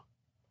out, though.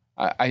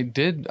 I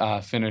did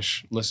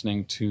finish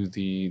listening to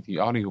the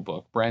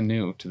audiobook, brand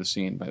new to the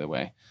scene, by the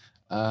way,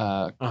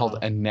 called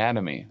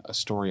Anatomy, A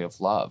Story of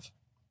Love,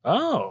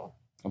 Oh.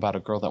 about a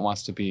girl that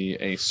wants to be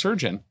a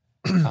surgeon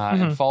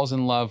and falls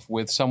in love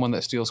with someone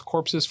that steals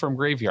corpses from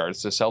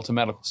graveyards to sell to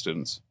medical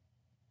students.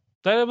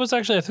 That was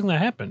actually a thing that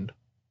happened.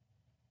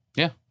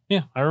 Yeah.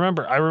 Yeah, I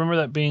remember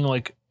that being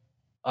like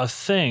a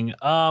thing.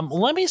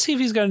 Let me see if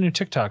he's got a new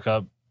TikTok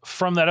up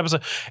from that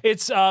episode.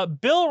 It's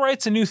Bill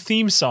writes a new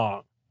theme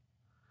song.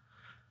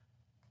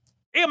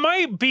 It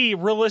might be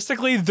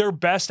realistically their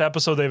best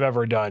episode they've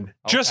ever done.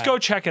 Just Okay. go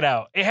check it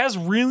out. It has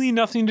really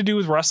nothing to do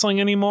with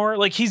wrestling anymore.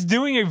 Like he's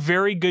doing a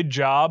very good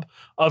job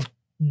of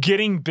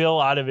getting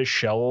Bill out of his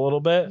shell a little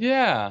bit.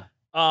 Yeah.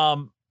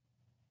 And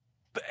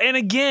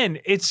again,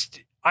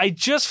 I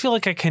just feel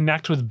like I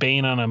connect with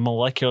Bane on a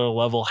molecular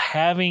level,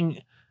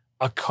 having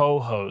a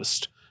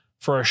co-host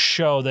for a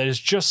show that is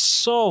just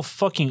so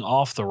fucking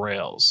off the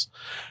rails,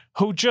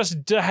 who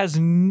just has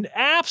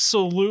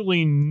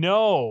absolutely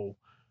no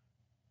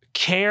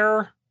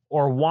care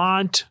or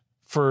want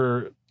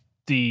for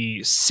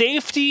the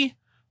safety,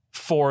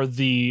 for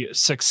the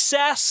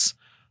success,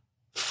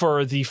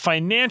 for the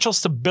financial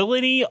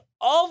stability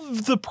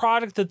of the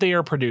product that they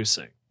are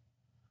producing.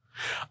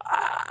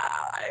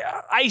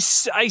 I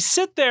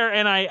sit there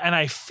and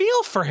I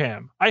feel for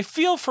him. I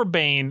feel for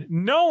Bane,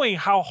 knowing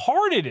how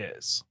hard it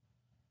is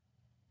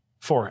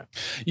for him.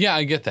 Yeah,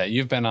 I get that.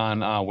 You've been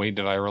on Wait,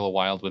 Did I Roll a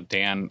Wild with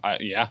Dan? I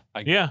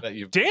get that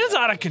you've Dan's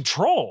out of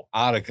control.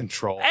 out of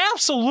control.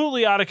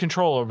 Absolutely out of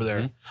control over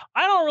there.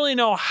 I don't really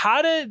know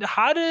how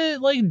to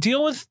like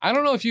deal with. I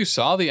don't know if you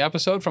saw the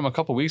episode from a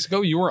couple weeks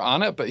ago. You were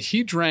on it, but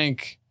he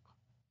drank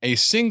a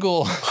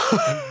single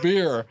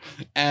beer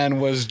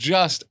and was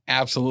just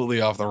absolutely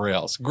off the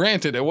rails.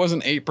 Granted, it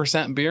wasn't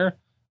 8% beer.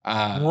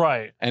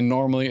 Right. And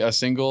normally a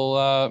single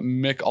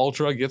Mick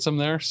Ultra gets him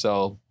there.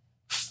 So,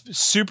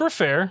 Super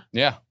fair.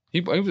 yeah,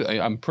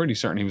 I'm pretty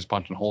certain he was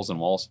punching holes in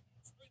walls.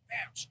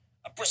 Pounds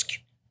of brisket,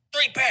 3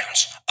 3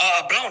 pounds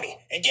of bologna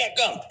and jack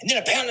gum, and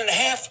then 1.5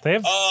 pounds They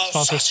have of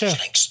sponsors, sausage too.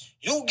 links.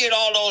 You get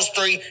all those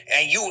 3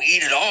 and you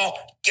eat it all.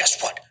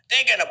 Guess what?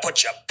 They're gonna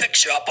put your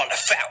picture up on the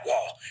fat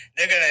wall.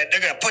 They're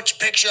gonna put your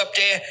picture up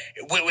there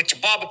with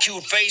your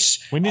barbecued face.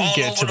 We need to all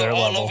get over to their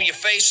all level over your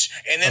face,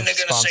 and then of they're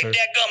gonna say, sponsors.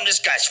 "Dadgum, this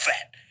guy's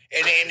fat,"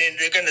 and then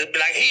they're gonna be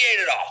like, "He ate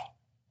it all."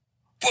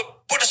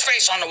 Put his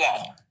face on the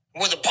wall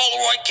with a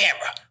Polaroid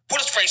camera. Put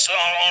his face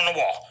on the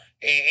wall,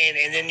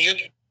 and then you.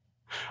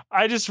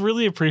 I just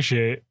really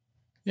appreciate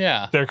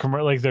Yeah. their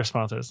their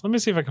sponsors. Let me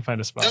see if I can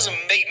find a spot.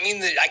 Doesn't mean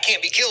that I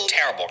can't be killed.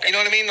 Terrible. You know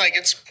what I mean? Like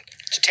it's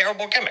a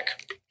terrible gimmick.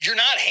 You're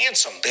not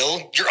handsome,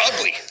 Bill. You're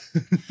ugly.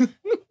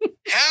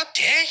 How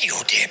dare you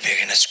dare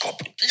big in a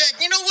scorpion?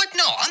 You know what?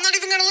 No, I'm not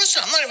even going to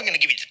listen. I'm not even going to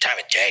give you the time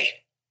of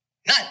day.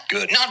 Not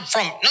good. Not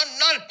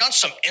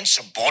some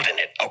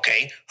insubordinate,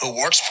 okay, who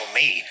works for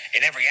me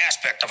in every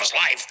aspect of his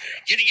life.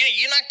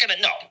 You're not going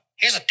to know.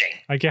 Here's the thing.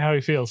 I get how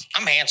he feels.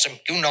 I'm handsome.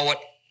 You know it.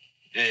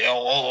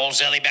 Old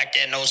Zelly back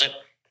there knows it.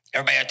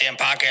 Everybody out there in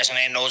podcasting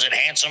land knows it.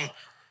 Handsome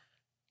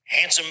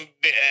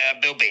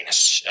Bill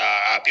Venus.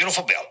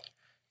 Beautiful Bill.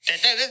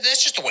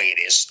 That's just the way it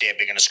is, there,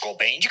 big in the skull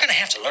bane. You're going to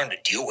have to learn to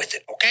deal with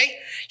it, okay?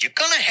 You're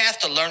going to have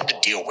to learn to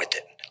deal with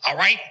it, all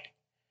right?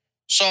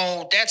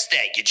 So that's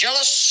that. You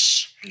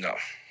jealous? No.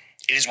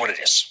 It is what it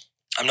is.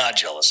 I'm not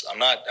jealous. I'm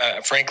not,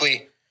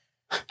 frankly,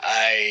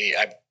 I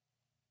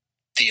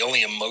the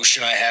only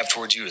emotion I have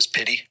towards you is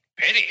pity.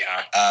 Pity,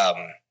 huh?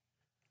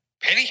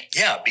 Pity?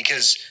 Yeah,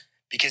 because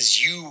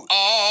you...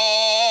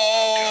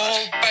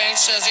 Oh, Bane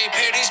says he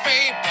pities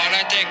me, but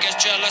I think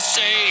it's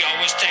jealousy.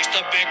 Always takes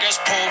the biggest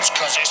poops,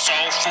 cause he's so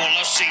full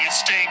of sea and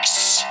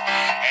stinks.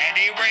 And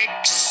he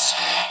reeks.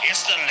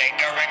 It's the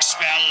lingering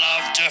smell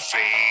of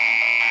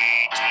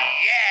defeat.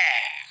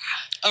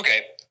 Yeah.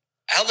 Okay,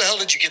 how the hell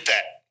did you get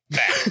that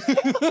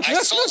back? I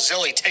saw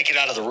Zilly take it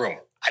out of the room.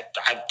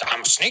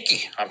 I'm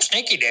sneaky. I'm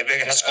sneaky there,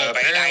 big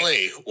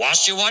apparently. While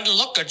she wasn't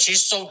looking,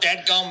 she's so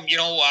dead gum,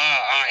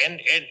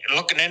 and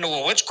looking into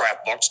her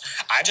witchcraft books.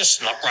 I just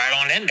snuck right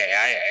on in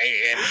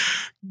there.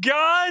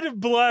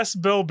 God bless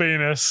Bill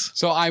Venus.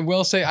 So I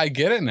will say I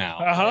get it now.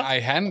 Uh-huh. I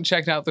hadn't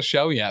checked out the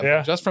show yet, Yeah.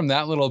 but just from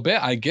that little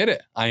bit, I get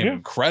it. I am Yeah.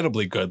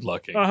 incredibly good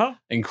looking, Uh-huh.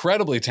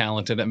 incredibly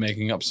talented at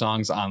making up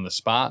songs on the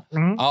spot,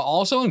 Mhm.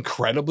 also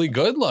incredibly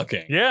good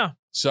looking. Yeah.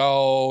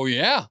 So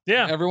yeah,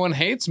 Yeah. everyone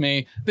hates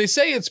me. They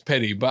say it's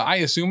pity, but I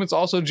assume it's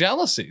also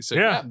jealousy. So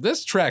Yeah. yeah,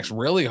 this track's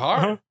really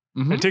hard. Uh-huh.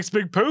 Mhm. It takes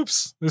big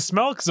poops. The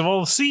smell because of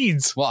all the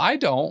seeds. Well, I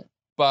don't,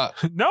 but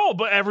No,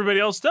 but everybody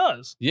else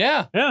does.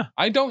 yeah, Yeah.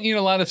 I don't eat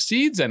a lot of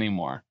seeds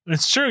anymore.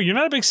 It's true. You're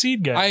not a big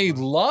seed guy. I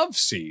love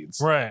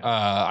seeds. Right.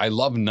 I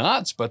love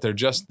nuts, but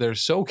they're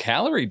so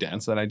calorie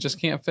dense that I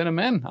just can't fit them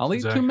in. I'll eat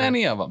Exactly. too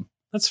many of them.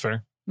 That's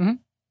fair.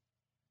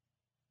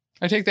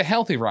 I take the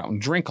healthy route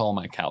and drink all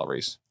my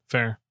calories.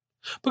 Fair.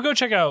 But go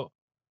check out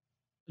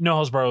No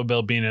Holds Barred with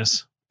Bill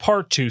Venus,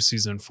 Part 2,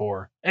 Season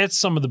 4. It's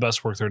some of the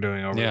best work they're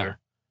doing over Yeah. there.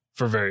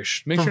 For very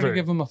Make for sure to very-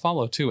 give them a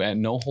follow too at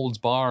No Holds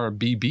Bar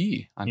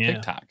BB on Yeah.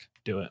 TikTok.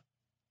 do it.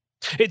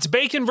 It's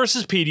Bacon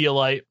versus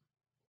Pedialyte.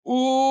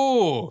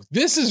 Ooh,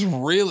 this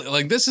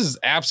is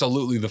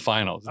absolutely the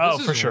final. Oh,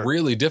 This for is sure.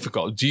 really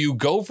difficult. Do you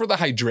go for the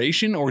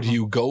hydration or do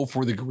you go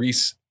for the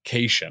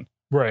greasecation?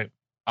 Right.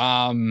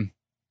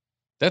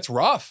 That's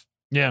rough.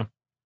 Yeah.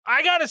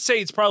 I gotta say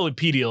it's probably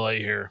Pedialyte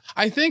here.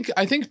 I think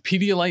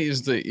Pedialyte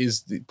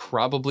is the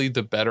probably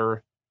the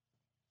better.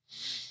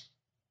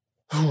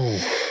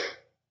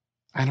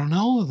 I don't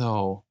know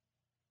though.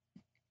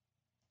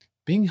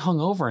 Being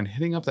hungover and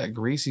hitting up that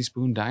Greasy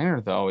Spoon Diner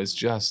though is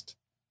just.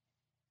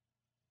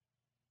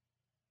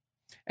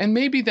 And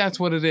maybe that's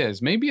what it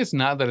is. Maybe it's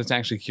not that it's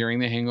actually curing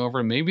the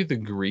hangover. Maybe the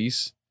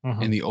grease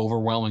and the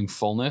overwhelming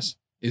fullness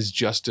is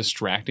just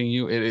distracting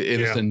you. It is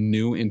Yeah. a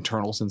new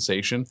internal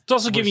sensation. It's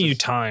also giving you versus-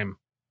 time.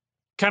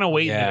 Kind of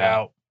waiting it Yeah.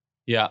 out.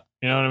 Yeah.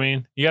 You know what I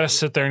mean? You gotta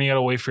sit there and you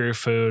gotta wait for your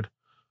food.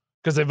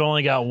 Because they've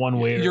only got one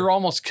waiter. You're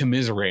almost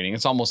commiserating.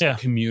 It's almost Yeah. a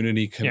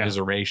community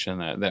commiseration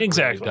that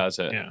exactly really does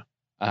it.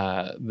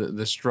 Yeah.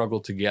 The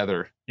struggle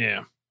together,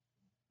 Yeah.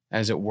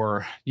 as it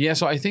were. Yeah,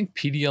 so I think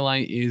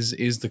Pedialyte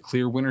is the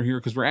clear winner here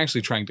because we're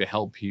actually trying to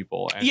help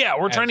people. Yeah,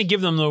 we're trying to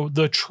give them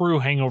the true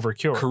hangover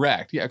cure.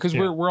 Correct. Yeah, because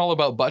Yeah. we're all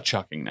about butt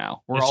chucking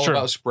now. We're It's all true.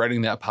 about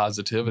spreading that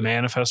positivity.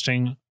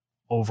 Manifesting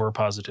over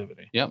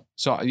positivity. Yep.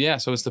 So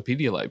it's the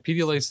Pedialyte.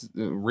 Pedialyte's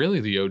really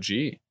the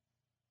OG.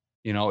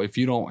 You know, if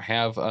you don't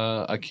have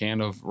a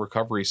can of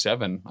Recovery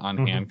 7 on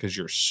Mhm. hand because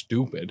you're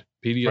stupid,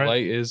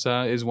 Pedialyte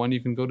is one you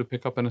can go to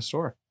pick up in a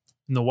store.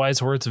 In the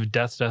wise words of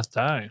Death, Death,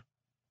 Die,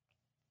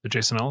 the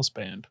Jason Ellis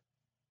band.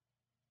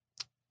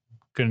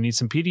 Gonna need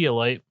some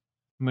Pedialyte.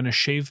 I'm gonna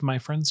shave my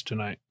friends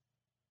tonight.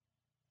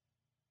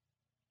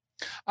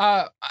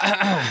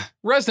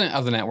 Resident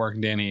of the network,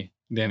 Danny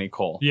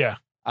Cole, Yeah.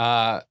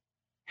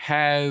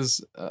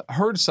 has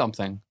heard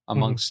something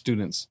among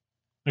students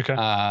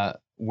Okay.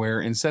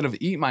 where instead of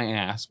eat my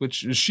ass,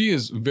 which she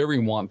is very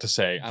wont to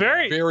say, on a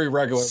Very- very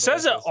regular,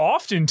 Says it basis,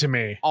 often to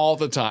me. all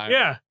the time.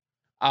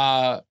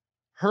 Yeah.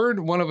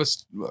 Heard one of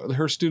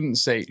her students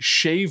say,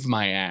 "Shave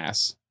my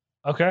ass,"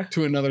 Okay.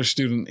 to another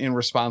student in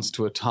response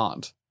to a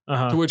taunt.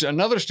 Uh-huh. To which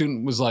another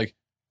student was like,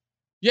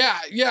 yeah,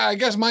 I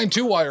guess mine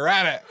too while you're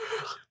at it.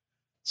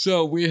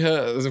 So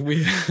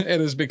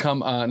it has become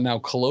now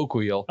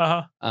colloquial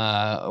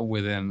Uh-huh.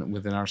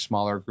 within our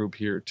smaller group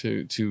here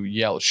to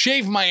yell,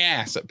 shave my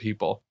ass at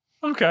people.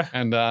 Okay.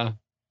 And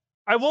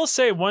I will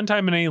say one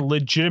time in a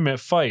legitimate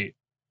fight,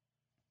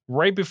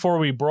 right before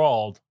we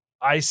brawled,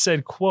 I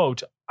said,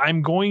 quote,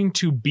 I'm going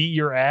to beat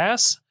your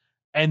ass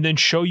and then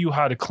show you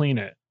how to clean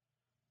it.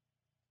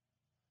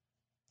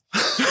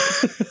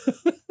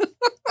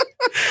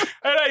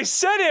 And I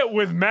said it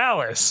with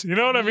malice. You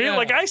know what I mean? Yeah.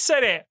 Like I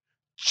said it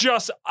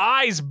just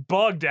eyes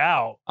bugged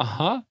out,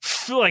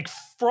 like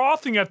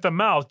frothing at the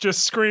mouth,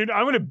 just screamed,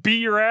 I'm going to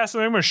beat your ass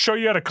and I'm going to show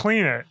you how to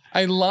clean it.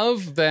 I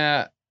love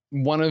that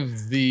one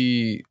of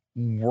the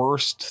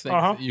worst things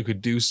that you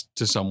could do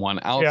to someone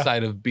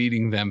outside of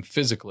beating them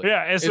physically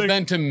It's is like,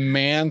 then to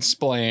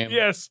mansplain.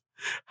 yes,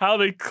 how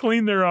they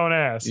clean their own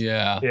ass.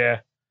 Yeah. Yeah.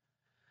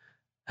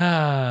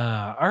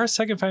 Our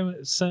second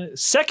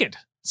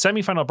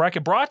semifinal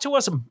bracket brought to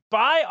us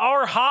by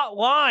our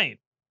hotline.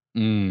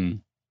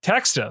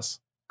 Text us,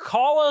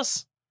 call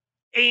us,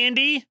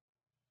 Andy,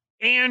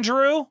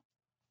 Andrew,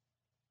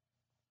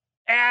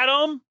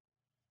 Adam,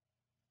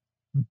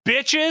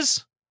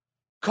 bitches.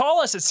 Call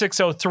us at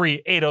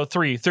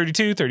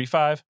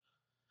 603-803-3235.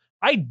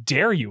 I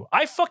dare you.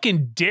 I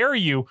fucking dare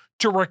you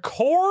to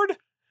record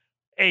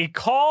a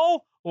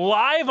call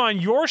live on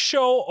your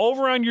show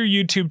over on your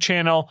YouTube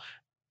channel,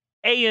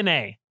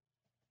 A&A.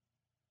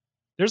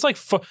 There's like,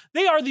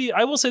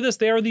 I will say this,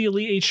 they are the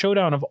Elite Eight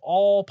showdown of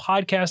all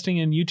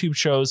podcasting and YouTube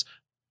shows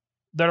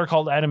that are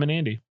called Adam and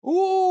Andy.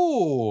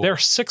 Ooh. There are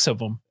 6 of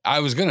them. I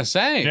was going to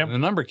say, the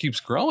number keeps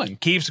growing.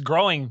 Keeps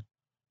growing.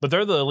 But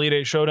they're the Elite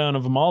Eight showdown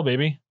of them all,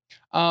 baby.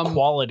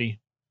 Quality.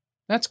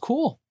 That's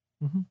cool.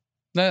 Mm-hmm.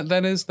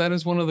 That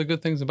is one of the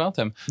good things about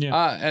them. Yeah.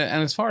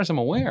 And as far as I'm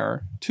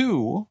aware,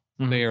 too,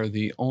 they are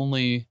the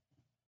only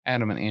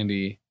Adam and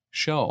Andy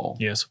show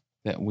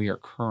that we are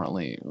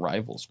currently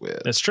rivals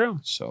with. That's true.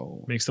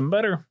 So makes them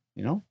better.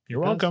 You know, you're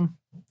welcome.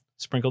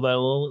 Sprinkle that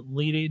little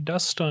Elite Eight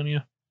dust on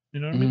you. You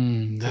know what I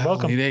mean? You're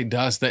welcome. Elite Eight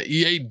dust, that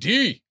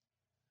EAD.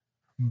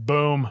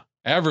 Boom.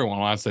 Everyone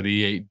wants that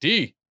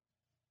EAD.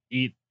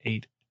 Eat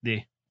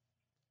 8D.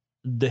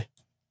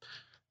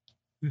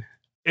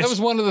 That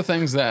was one of the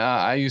things that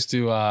I used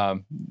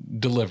to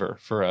deliver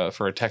for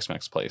a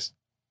Tex-Mex place.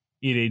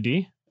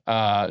 Eat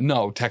AD?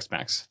 No,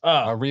 Tex-Mex.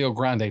 A Rio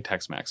Grande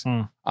Tex-Mex.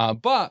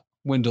 But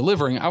when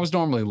delivering, I was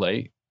normally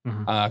late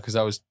because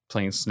I was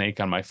playing Snake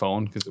on my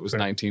phone because it was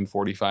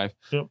 1945.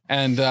 Yep.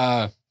 And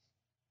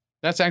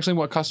that's actually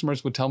what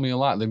customers would tell me a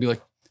lot. They'd be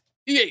like,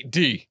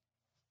 EAD.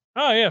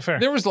 Oh, yeah, fair.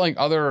 There was like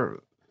other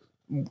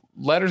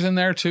letters in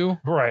there too.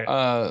 Right.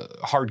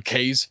 Hard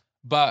K's.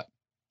 But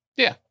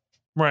yeah.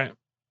 Right.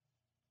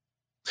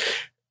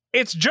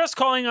 It's just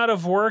calling out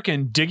of work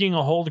and digging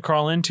a hole to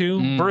crawl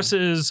into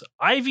versus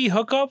IV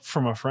hookup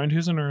from a friend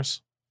who's a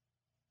nurse.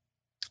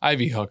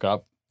 IV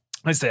hookup.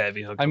 I say IV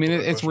hookup. I mean,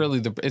 it's really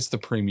the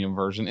premium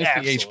version. It's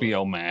the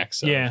HBO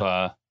Max of,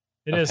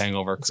 it is.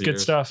 Hangover. It's good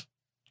stuff.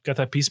 Got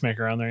that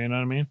Peacemaker on there, you know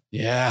what I mean?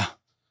 Yeah.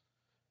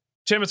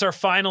 Tim, it's our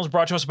finals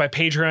brought to us by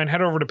Patreon.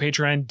 Head over to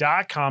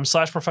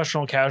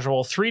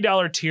patreon.com/professionalcasual.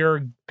 $3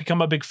 tier.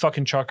 Become a big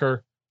fucking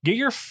chucker. Get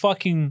your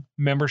fucking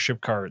membership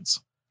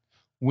cards.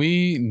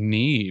 We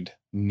need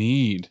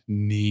to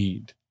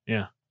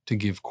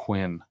give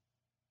Quinn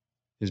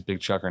his big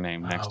chucker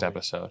name next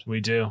episode.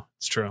 We do.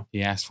 It's true.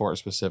 He asked for it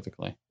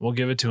specifically. We'll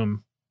give it to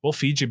him. We'll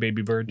feed you,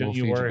 baby bird. Don't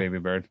you worry. Baby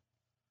bird.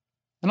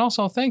 And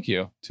also, thank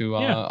you to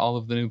all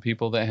of the new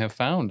people that have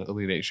found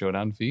Elite Eight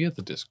Showdown via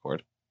the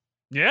Discord.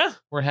 Yeah.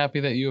 We're happy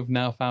that you have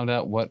now found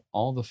out what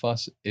all the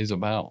fuss is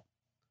about.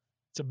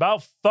 It's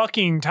about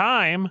fucking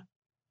time.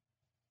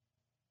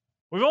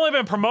 We've only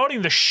been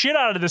promoting the shit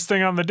out of this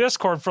thing on the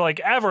Discord for like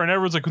ever, and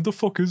everyone's like, what the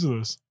fuck is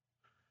this?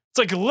 It's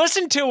like,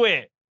 listen to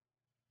it.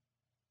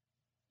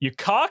 You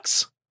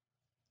cocks.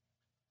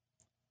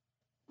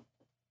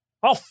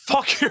 I'll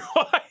fuck your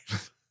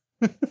wife.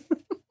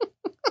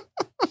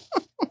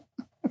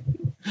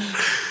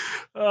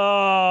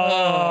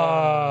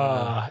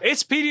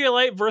 It's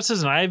Pedialyte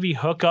versus an IV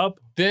hookup.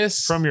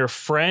 This from your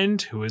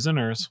friend who is a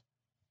nurse.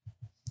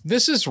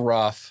 This is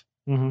rough.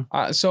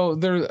 So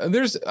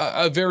there's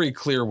a very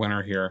clear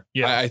winner here.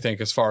 Yeah, I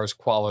think as far as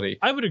quality,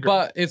 I would agree.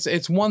 But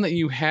it's one that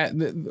you had.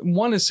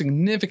 One is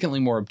significantly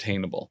more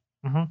obtainable,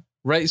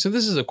 right? So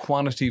this is a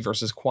quantity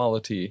versus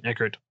quality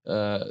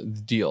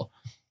deal.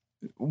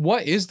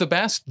 What is the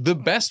best? The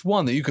best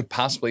one that you could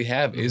possibly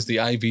have is the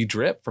IV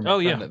drip from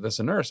your friend that's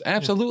a nurse.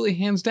 Absolutely,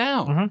 hands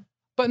down.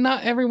 But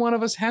not every one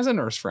of us has a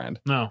nurse friend.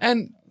 No.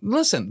 And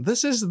listen,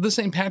 this is the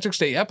St. Patrick's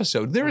Day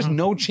episode. There is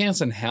no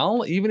chance in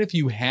hell, even if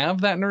you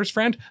have that nurse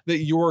friend, that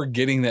you're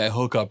getting that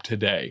hookup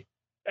today.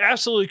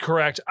 Absolutely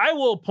correct. I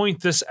will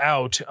point this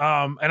out.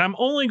 And I'm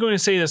only going to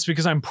say this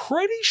because I'm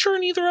pretty sure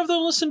neither of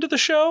them listen to the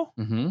show.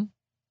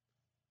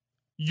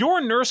 Your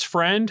nurse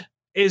friend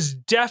is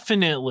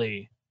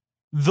definitely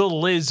the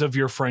Liz of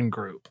your friend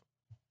group.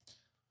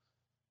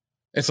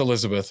 It's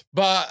Elizabeth,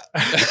 but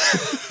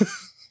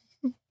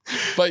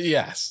but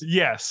yes.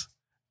 Yes.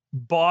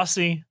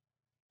 Bossy,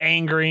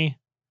 angry,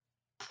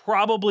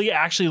 probably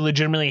actually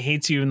legitimately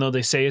hates you even though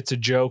they say it's a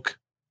joke.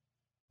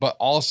 But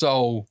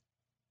also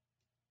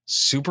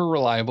super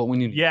reliable when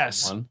you need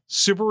Yes. one.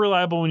 Super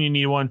reliable when you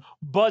need one,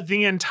 but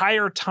the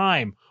entire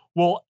time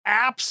will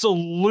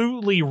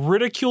absolutely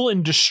ridicule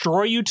and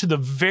destroy you to the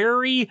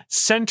very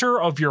center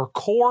of your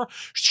core.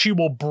 She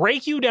will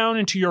break you down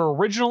into your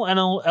original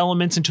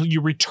elements until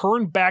you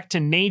return back to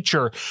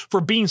nature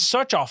for being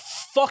such a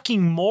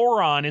fucking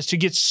moron as to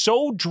get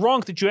so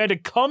drunk that you had to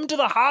come to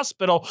the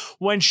hospital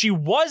when she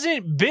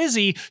wasn't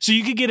busy so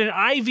you could get an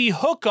IV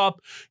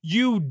hookup,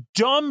 you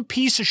dumb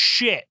piece of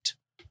shit.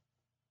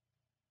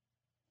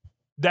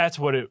 That's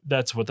what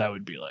that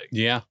would be like.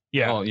 Yeah.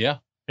 Yeah. Oh, yeah.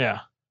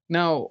 Yeah.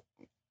 Now,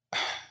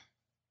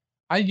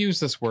 I use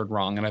this word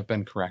wrong and I've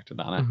been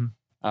corrected on it,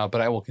 Mhm. but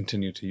I will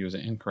continue to use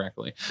it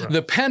incorrectly. Right.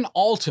 The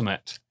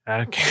penultimate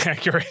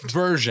Accurate.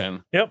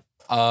 version Yep.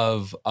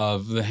 of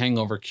the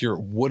hangover cure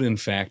would in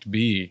fact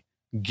be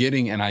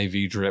getting an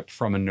IV drip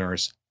from a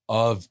nurse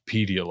of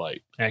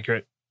Pedialyte,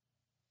 Accurate.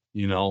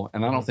 you know,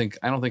 and I don't think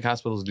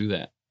hospitals do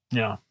that.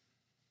 Yeah.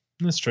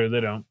 That's true. They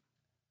don't.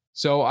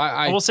 So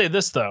I will say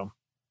this though.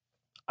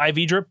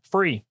 IV drip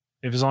free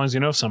as long as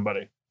you know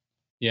somebody.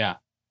 yeah,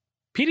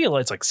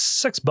 Pedialyte's like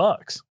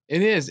 $6.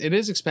 it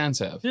is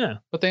expensive, Yeah.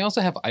 but they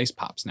also have ice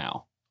pops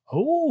now.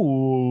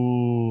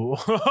 Oh,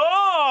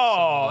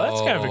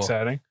 that's kind of So-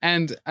 exciting.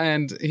 And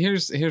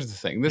here's the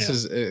thing. This Yeah.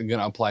 is going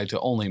to apply to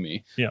only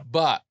me. Yeah.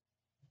 But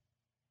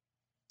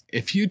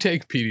if you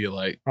take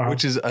Pedialyte, Uh-huh.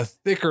 which is a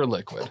thicker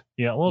liquid,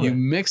 Yeah, a little you bit.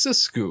 mix a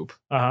scoop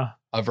Uh-huh.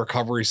 of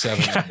Recovery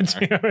 7 in God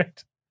there. damn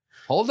it.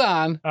 Hold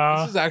on.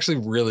 Uh, This is actually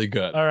really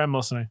good. All right, I'm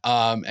listening.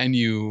 And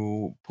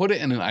you put it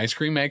in an ice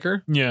cream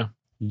maker, Yeah.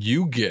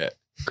 you get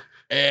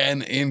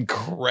an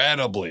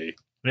incredibly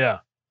Yeah.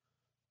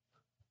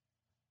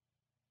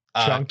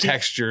 Chunky?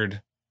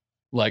 textured,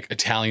 like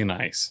Italian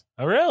ice.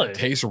 Oh, really?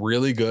 Tastes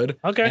really good.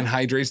 Okay. And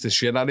hydrates the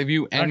shit out of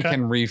you and Okay.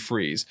 can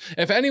refreeze.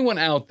 If anyone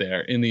out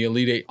there in the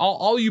Elite Eight,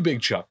 all you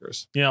big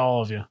chuckers, Yeah,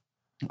 all of you.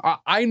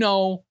 I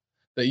know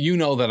that you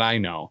know that I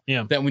know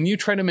Yeah. that when you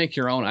try to make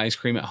your own ice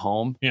cream at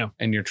home, Yeah.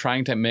 and you're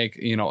trying to make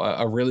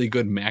a really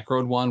good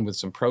macroed one with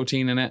some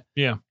protein in it,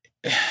 Yeah.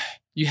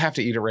 you have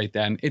to eat it right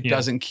then. It Yeah.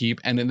 doesn't keep,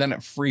 and then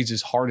it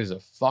freezes hard as a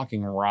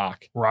fucking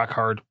rock. Rock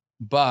hard.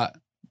 But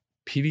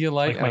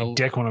Pedialyte, Like my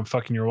dick when I'm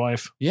fucking your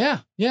wife. yeah,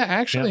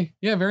 actually,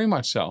 yeah, very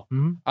much so.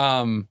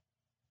 Mhm.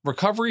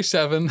 Recovery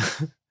 7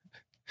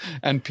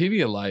 and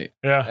Pedialyte,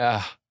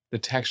 Yeah. the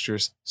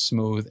texture's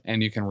smooth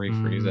and you can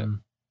refreeze it.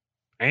 Mm.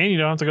 And you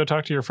don't have to go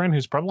talk to your friend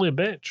who's probably a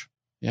bitch.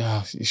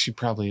 Yeah, she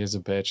probably is a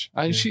bitch.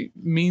 Yeah. She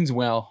means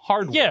well,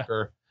 hard Yeah.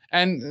 worker.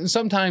 And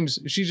sometimes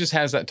she just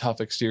has that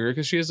tough exterior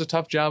because she has a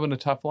tough job and a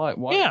tough life.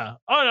 Yeah.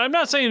 Oh, I'm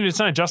not saying it's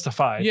not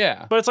justified.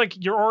 Yeah. But it's like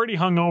you're already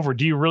hungover.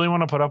 Do you really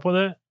want to put up with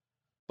it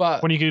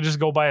But when you could just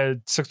go buy a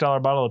 $6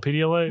 bottle of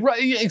Pedialyte?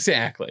 right, yeah,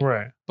 exactly.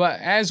 Right. But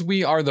as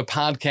we are the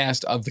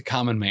podcast of the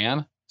common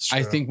man, It's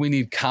I true. think we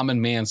need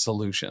common man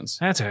solutions.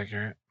 that's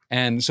accurate.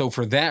 And so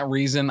for that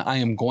reason, I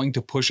am going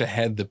to push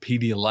ahead the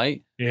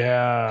Pedialyte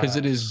Yeah. because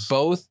it is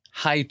both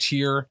high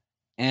tier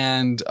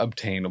and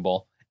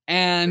obtainable.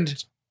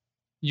 And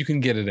you can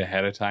get it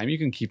ahead of time. You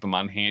can keep them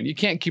on hand. You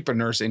can't keep a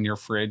nurse in your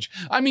fridge.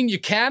 I mean, you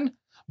can,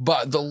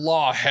 but the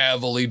law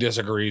heavily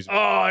disagrees.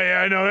 Oh,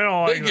 yeah. No, they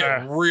don't They like get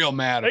that. real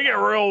mad. They get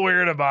about real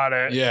weird about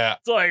it. it. Yeah.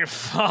 It's like,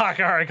 fuck.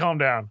 All right, calm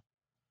down.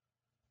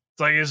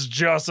 It's like it's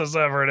justice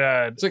ever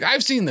dead. It's like,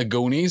 I've seen the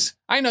Goonies.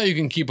 I know you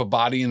can keep a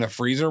body in the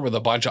freezer with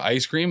a bunch of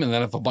ice cream. And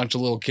then if a bunch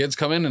of little kids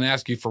come in and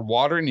ask you for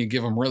water and you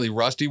give them really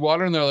rusty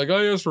water and they're like, oh,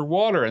 yes, for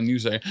water. And you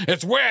say,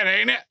 it's wet,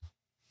 ain't it?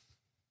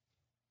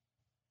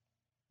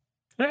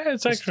 Yeah,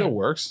 it's It actually still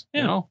works.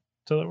 Yeah. You know?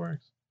 so that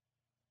works.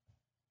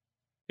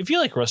 If you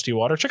like Rusty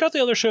Water, check out the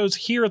other shows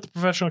here at the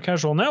Professional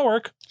Casual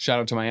Network. Shout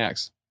out to my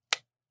ex.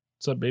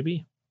 What's up,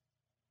 baby?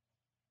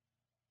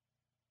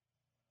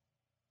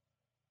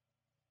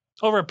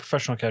 Over at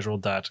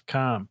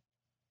professionalcasual.com.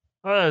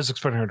 I was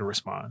expecting her to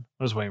respond.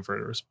 I was waiting for her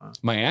to respond.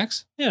 My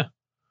ex?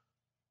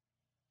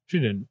 She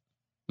didn't.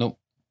 Nope.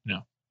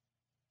 No.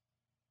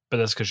 But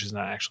that's because she's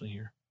not actually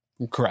here.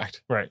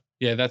 Correct. Right.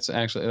 Yeah, that's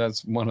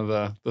one of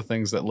the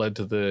things that led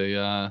to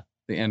the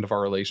end of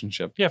our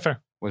relationship Yeah,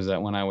 fair. was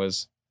that when I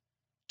was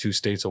 2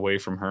 states away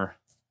from her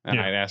and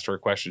Yeah. I'd asked her a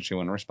question, she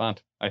wouldn't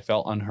respond. I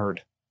felt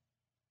unheard.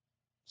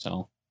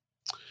 So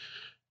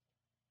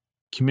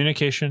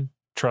Communication,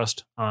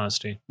 trust,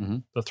 honesty.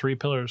 Mhm. The 3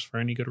 pillars for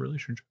any good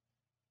relationship.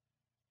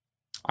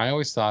 I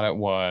always thought it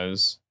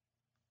was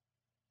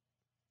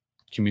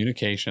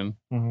communication,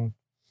 Mm-hmm.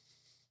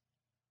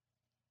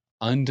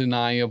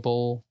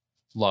 undeniable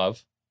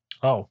love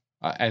Oh.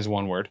 as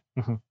one word,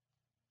 Mhm.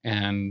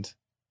 and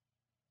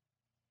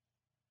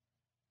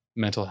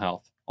mental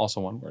health,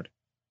 also one word.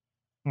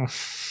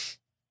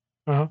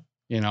 Uh-huh.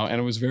 You know, and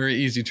it was very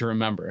easy to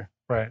remember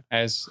Right.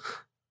 as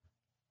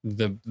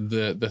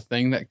the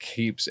thing that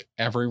keeps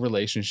every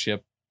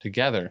relationship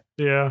together: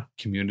 Yeah.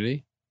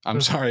 community,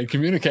 I'm sorry,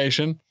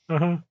 communication,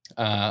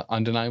 Uh-huh.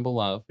 undeniable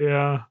love,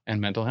 Yeah. and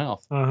mental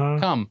health. Uh-huh.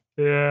 Come.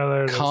 Yeah,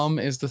 there it is. Come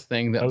is the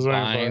thing that I was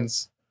waiting for it.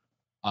 binds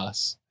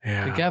us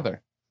Yeah.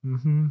 together.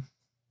 Mm-hmm.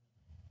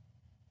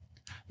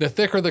 The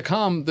thicker the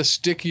cum, the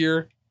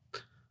stickier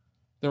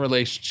the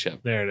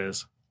relationship. There it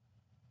is.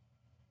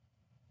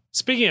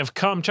 Speaking of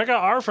come, check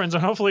out our friends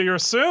and hopefully you're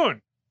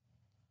soon.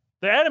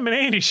 The Adam and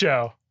Andy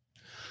Show.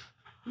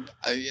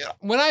 Yeah,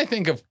 when I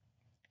think of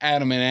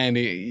Adam and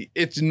Andy,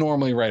 it's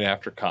normally right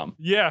after cum.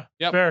 Yeah.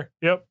 Yep. Fair.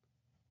 Yep.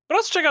 But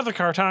let's check out the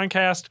Carton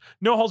Cast.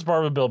 No holds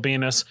barred with Bill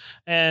Venus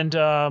and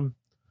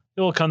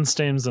little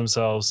Cunstains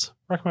themselves.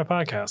 Wreck My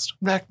Podcast.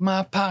 Wreck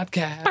My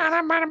Podcast.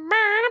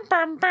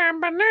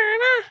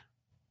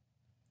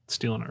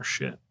 Stealing our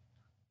shit.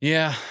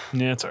 Yeah.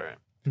 Yeah, it's all right.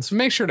 So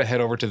make sure to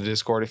head over to the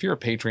Discord. If you're a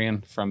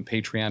Patreon from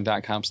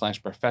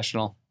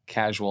patreon.com/professional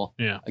casual,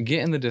 Yeah.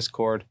 get in the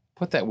Discord,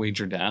 put that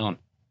wager down.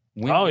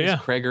 When Oh, is yeah.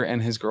 Krager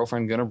and his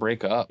girlfriend going to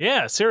break up?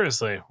 Yeah,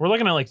 seriously. We're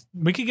looking at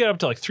we could get up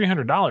to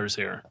 $300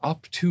 here.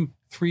 Up to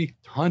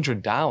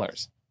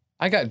 $300.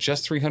 I got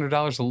just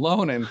 $300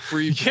 alone and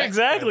free. Yeah,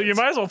 exactly. You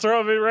might as well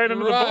throw it right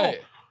into the bowl.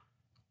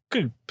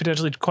 Could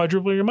potentially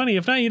quadruple your money.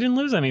 If not, you didn't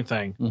lose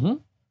anything. Mm-hmm.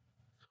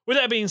 With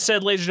that being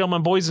said, ladies and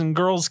gentlemen, boys and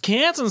girls,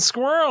 cats and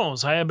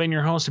squirrels, I have been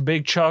your host,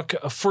 Big Chuck,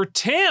 for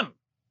Tim.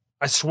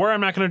 I swear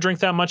I'm not going to drink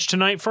that much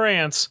tonight for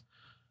ants.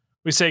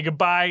 We say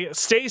goodbye,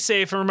 stay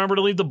safe, and remember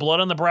to leave the blood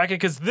on the bracket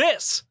because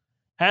this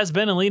has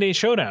been Elite Eight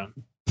Showdown.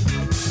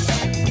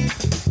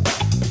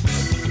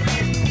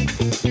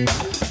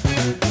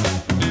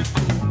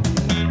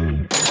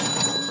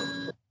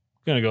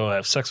 Gonna go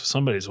have sex with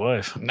somebody's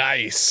wife.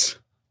 Nice.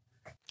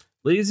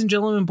 Ladies and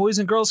gentlemen, boys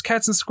and girls,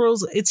 cats and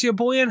squirrels, it's your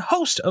boy and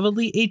host of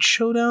Elite Eight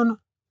Showdown,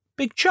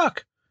 Big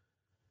Chuck.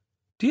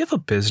 Do you have a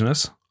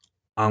business,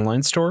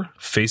 online store,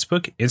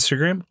 Facebook,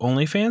 Instagram,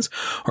 OnlyFans,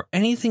 or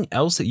anything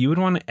else that you would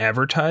want to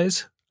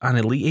advertise on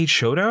Elite Eight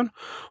Showdown?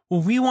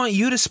 Well, we want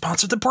you to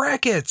sponsor the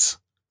brackets.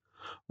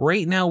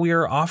 Right now, we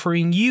are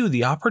offering you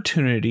the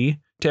opportunity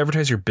to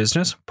advertise your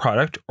business,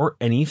 product, or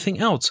anything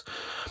else.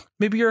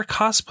 Maybe you're a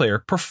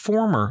cosplayer,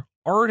 performer,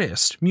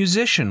 artist,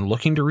 musician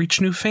looking to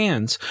reach new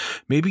fans.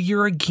 Maybe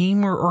you're a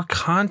gamer or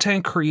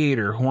content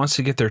creator who wants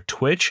to get their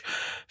Twitch,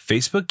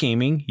 Facebook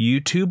gaming,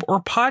 YouTube, or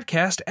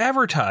podcast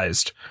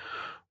advertised.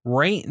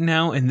 Right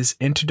now in this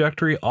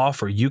introductory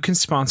offer, you can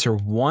sponsor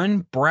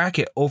one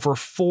bracket over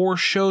 4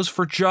 shows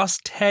for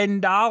just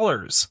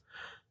 $10.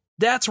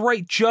 That's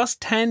right, just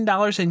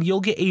 $10, and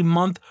you'll get a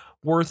month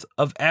worth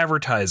of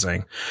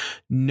advertising.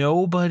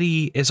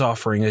 Nobody is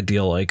offering a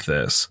deal like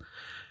this.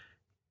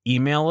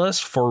 Email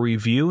us for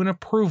review and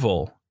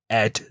approval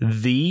at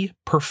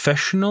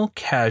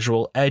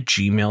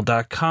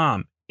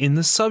theprofessionalcasual@gmail.com. In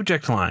the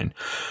subject line,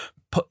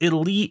 put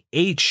Elite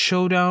 8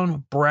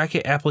 Showdown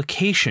bracket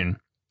application.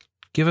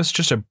 Give us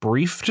just a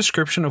brief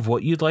description of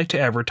what you'd like to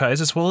advertise,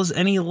 as well as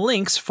any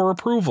links for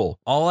approval.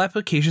 All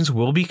applications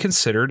will be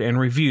considered and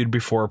reviewed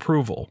before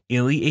approval.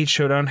 Elite 8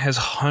 Showdown has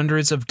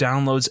hundreds of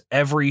downloads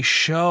every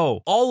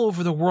show all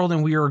over the world,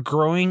 and we are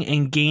growing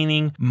and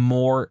gaining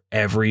more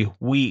every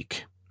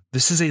week.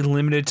 This is a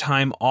limited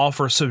time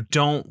offer, so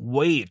don't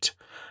wait.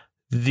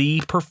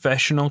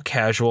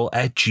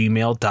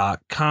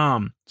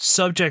 theprofessionalcasual@gmail.com.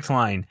 Subject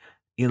line,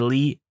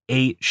 Elite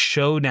 8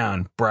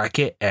 Showdown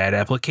bracket ad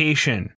application.